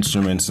native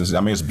instruments. I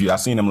mean, it's beautiful. I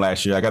seen them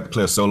last year. I got to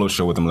play a solo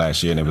show with them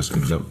last year, and it was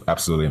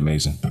absolutely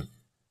amazing.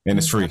 And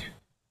it's free.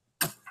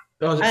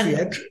 Oh, is it free And-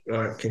 entry? Oh,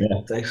 okay,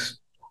 Yeah. nice.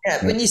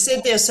 Yeah, when you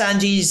said there,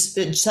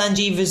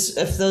 Sanjeev is,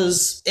 if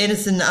there's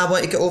anything that I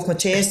want to get off my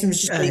chest, it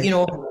was just like,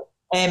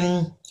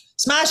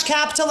 smash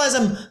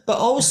capitalism, but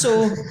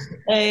also,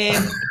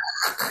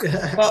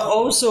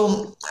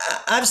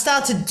 I've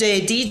started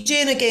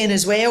DJing again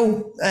as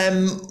well.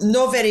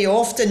 Not very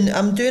often.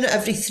 I'm doing it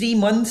every 3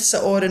 months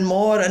or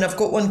more, and I've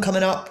got one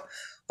coming up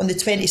on the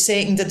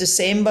 22nd of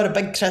December, a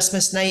big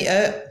Christmas night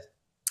out.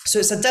 So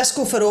it's a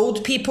disco for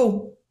old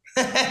people.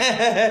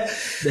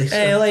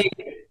 Like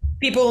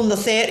people in the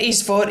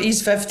 30s,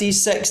 40s,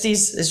 50s,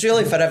 60s. It's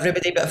really for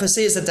everybody, but if I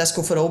say it's a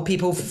disco for old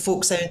people,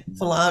 folks sound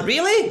like,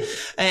 really?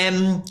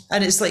 And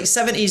it's like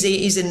 70s,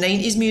 80s and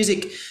 90s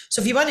music.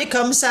 So if you want to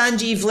come,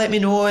 Sanjeev, let me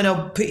know and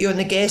I'll put you on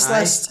the guest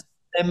list.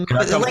 Can I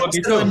But the come links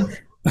boogie are on.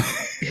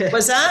 too?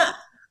 What's that?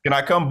 Can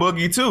I come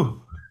boogie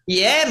too?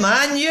 Yeah,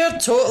 man, you're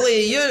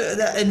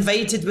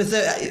invited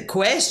without a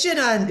question.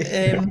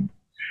 And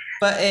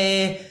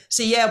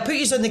so yeah, I'll put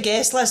you on the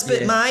guest list.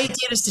 But my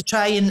idea is to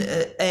try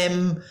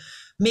and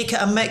make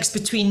it a mix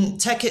between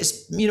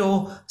tickets,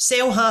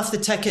 sell half the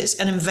tickets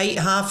and invite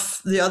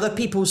half the other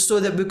people, so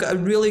that we've got a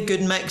really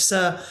good mix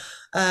of.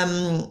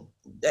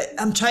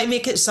 I'm trying to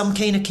make it some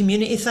kind of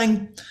community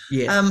thing.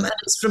 Yeah. And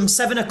it's from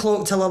 7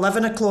 o'clock till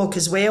 11 o'clock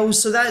as well.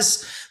 So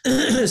that's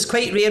it's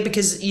quite rare,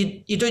 because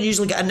you don't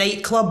usually get a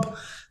nightclub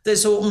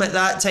that's open at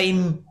that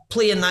time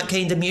playing that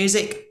kind of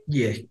music.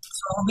 Yeah.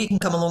 So we can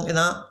come along to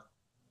that.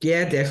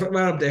 Yeah, definitely.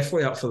 Man, I'm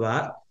definitely up for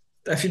that.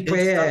 If you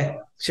play,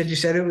 you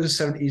said it was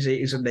 70s,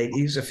 80s, and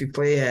 90s. If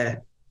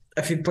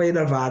you play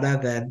Nirvana,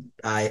 then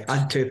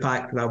and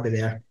Tupac, then I'll be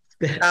there.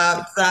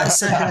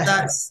 That's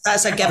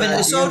a given.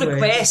 It's all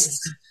requests.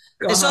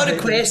 It's all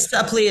requests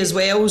that I play as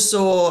well.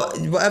 So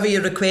whatever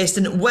you're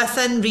requesting,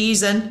 within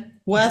reason,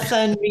 I'll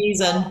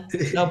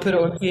put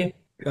it on for you.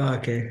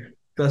 Okay,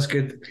 that's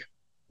good.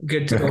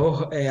 Good to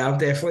know. I'll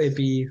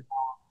definitely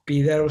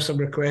be there with some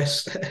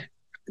requests.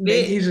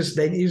 90s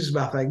is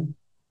my thing.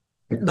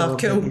 Cool.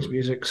 90s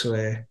music, so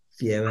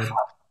yeah, man.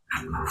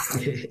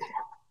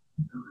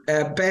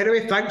 But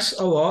anyway, thanks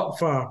a lot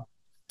for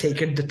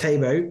taking the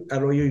time out. I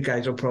know you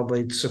guys are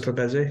probably super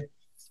busy.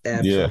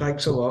 So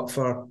thanks a lot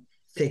for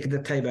taking the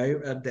time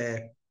out and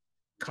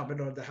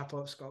coming on the Hip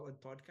Hop Scotland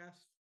podcast.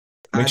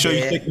 Make sure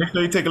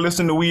you take a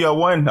listen to We Are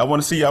One. I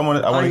want to see. I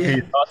want to hear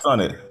your thoughts on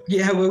it.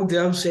 Yeah, we'll do.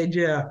 I'll send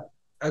you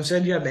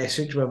a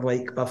message with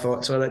my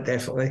thoughts on it.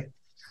 Definitely.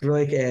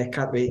 Really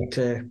can't wait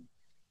to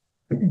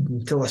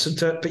listen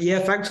to it. But yeah,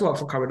 thanks a lot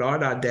for coming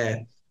on,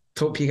 and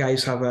hope you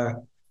guys have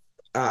a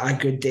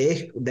good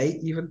day, night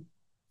even.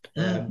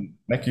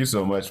 Thank you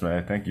so much,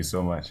 man. Thank you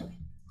so much.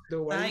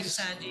 No worries. Thanks,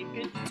 Andy.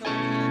 Good to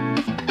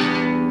talk to you.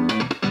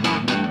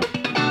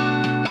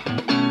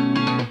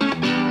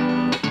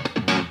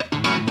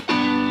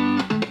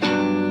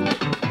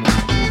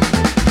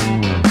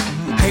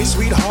 Hey,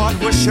 sweetheart,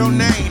 what's your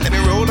name? Let me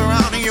roll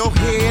around in your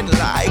head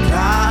like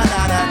la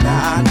la la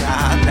la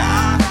la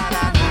la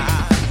la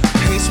la.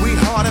 Hey,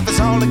 sweetheart, if it's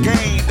all a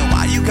game, then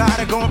why you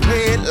gotta go and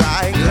play it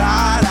like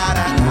la la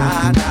la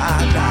la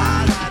la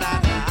la la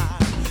la?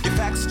 Your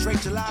facts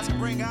straight, your lies can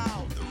bring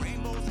out.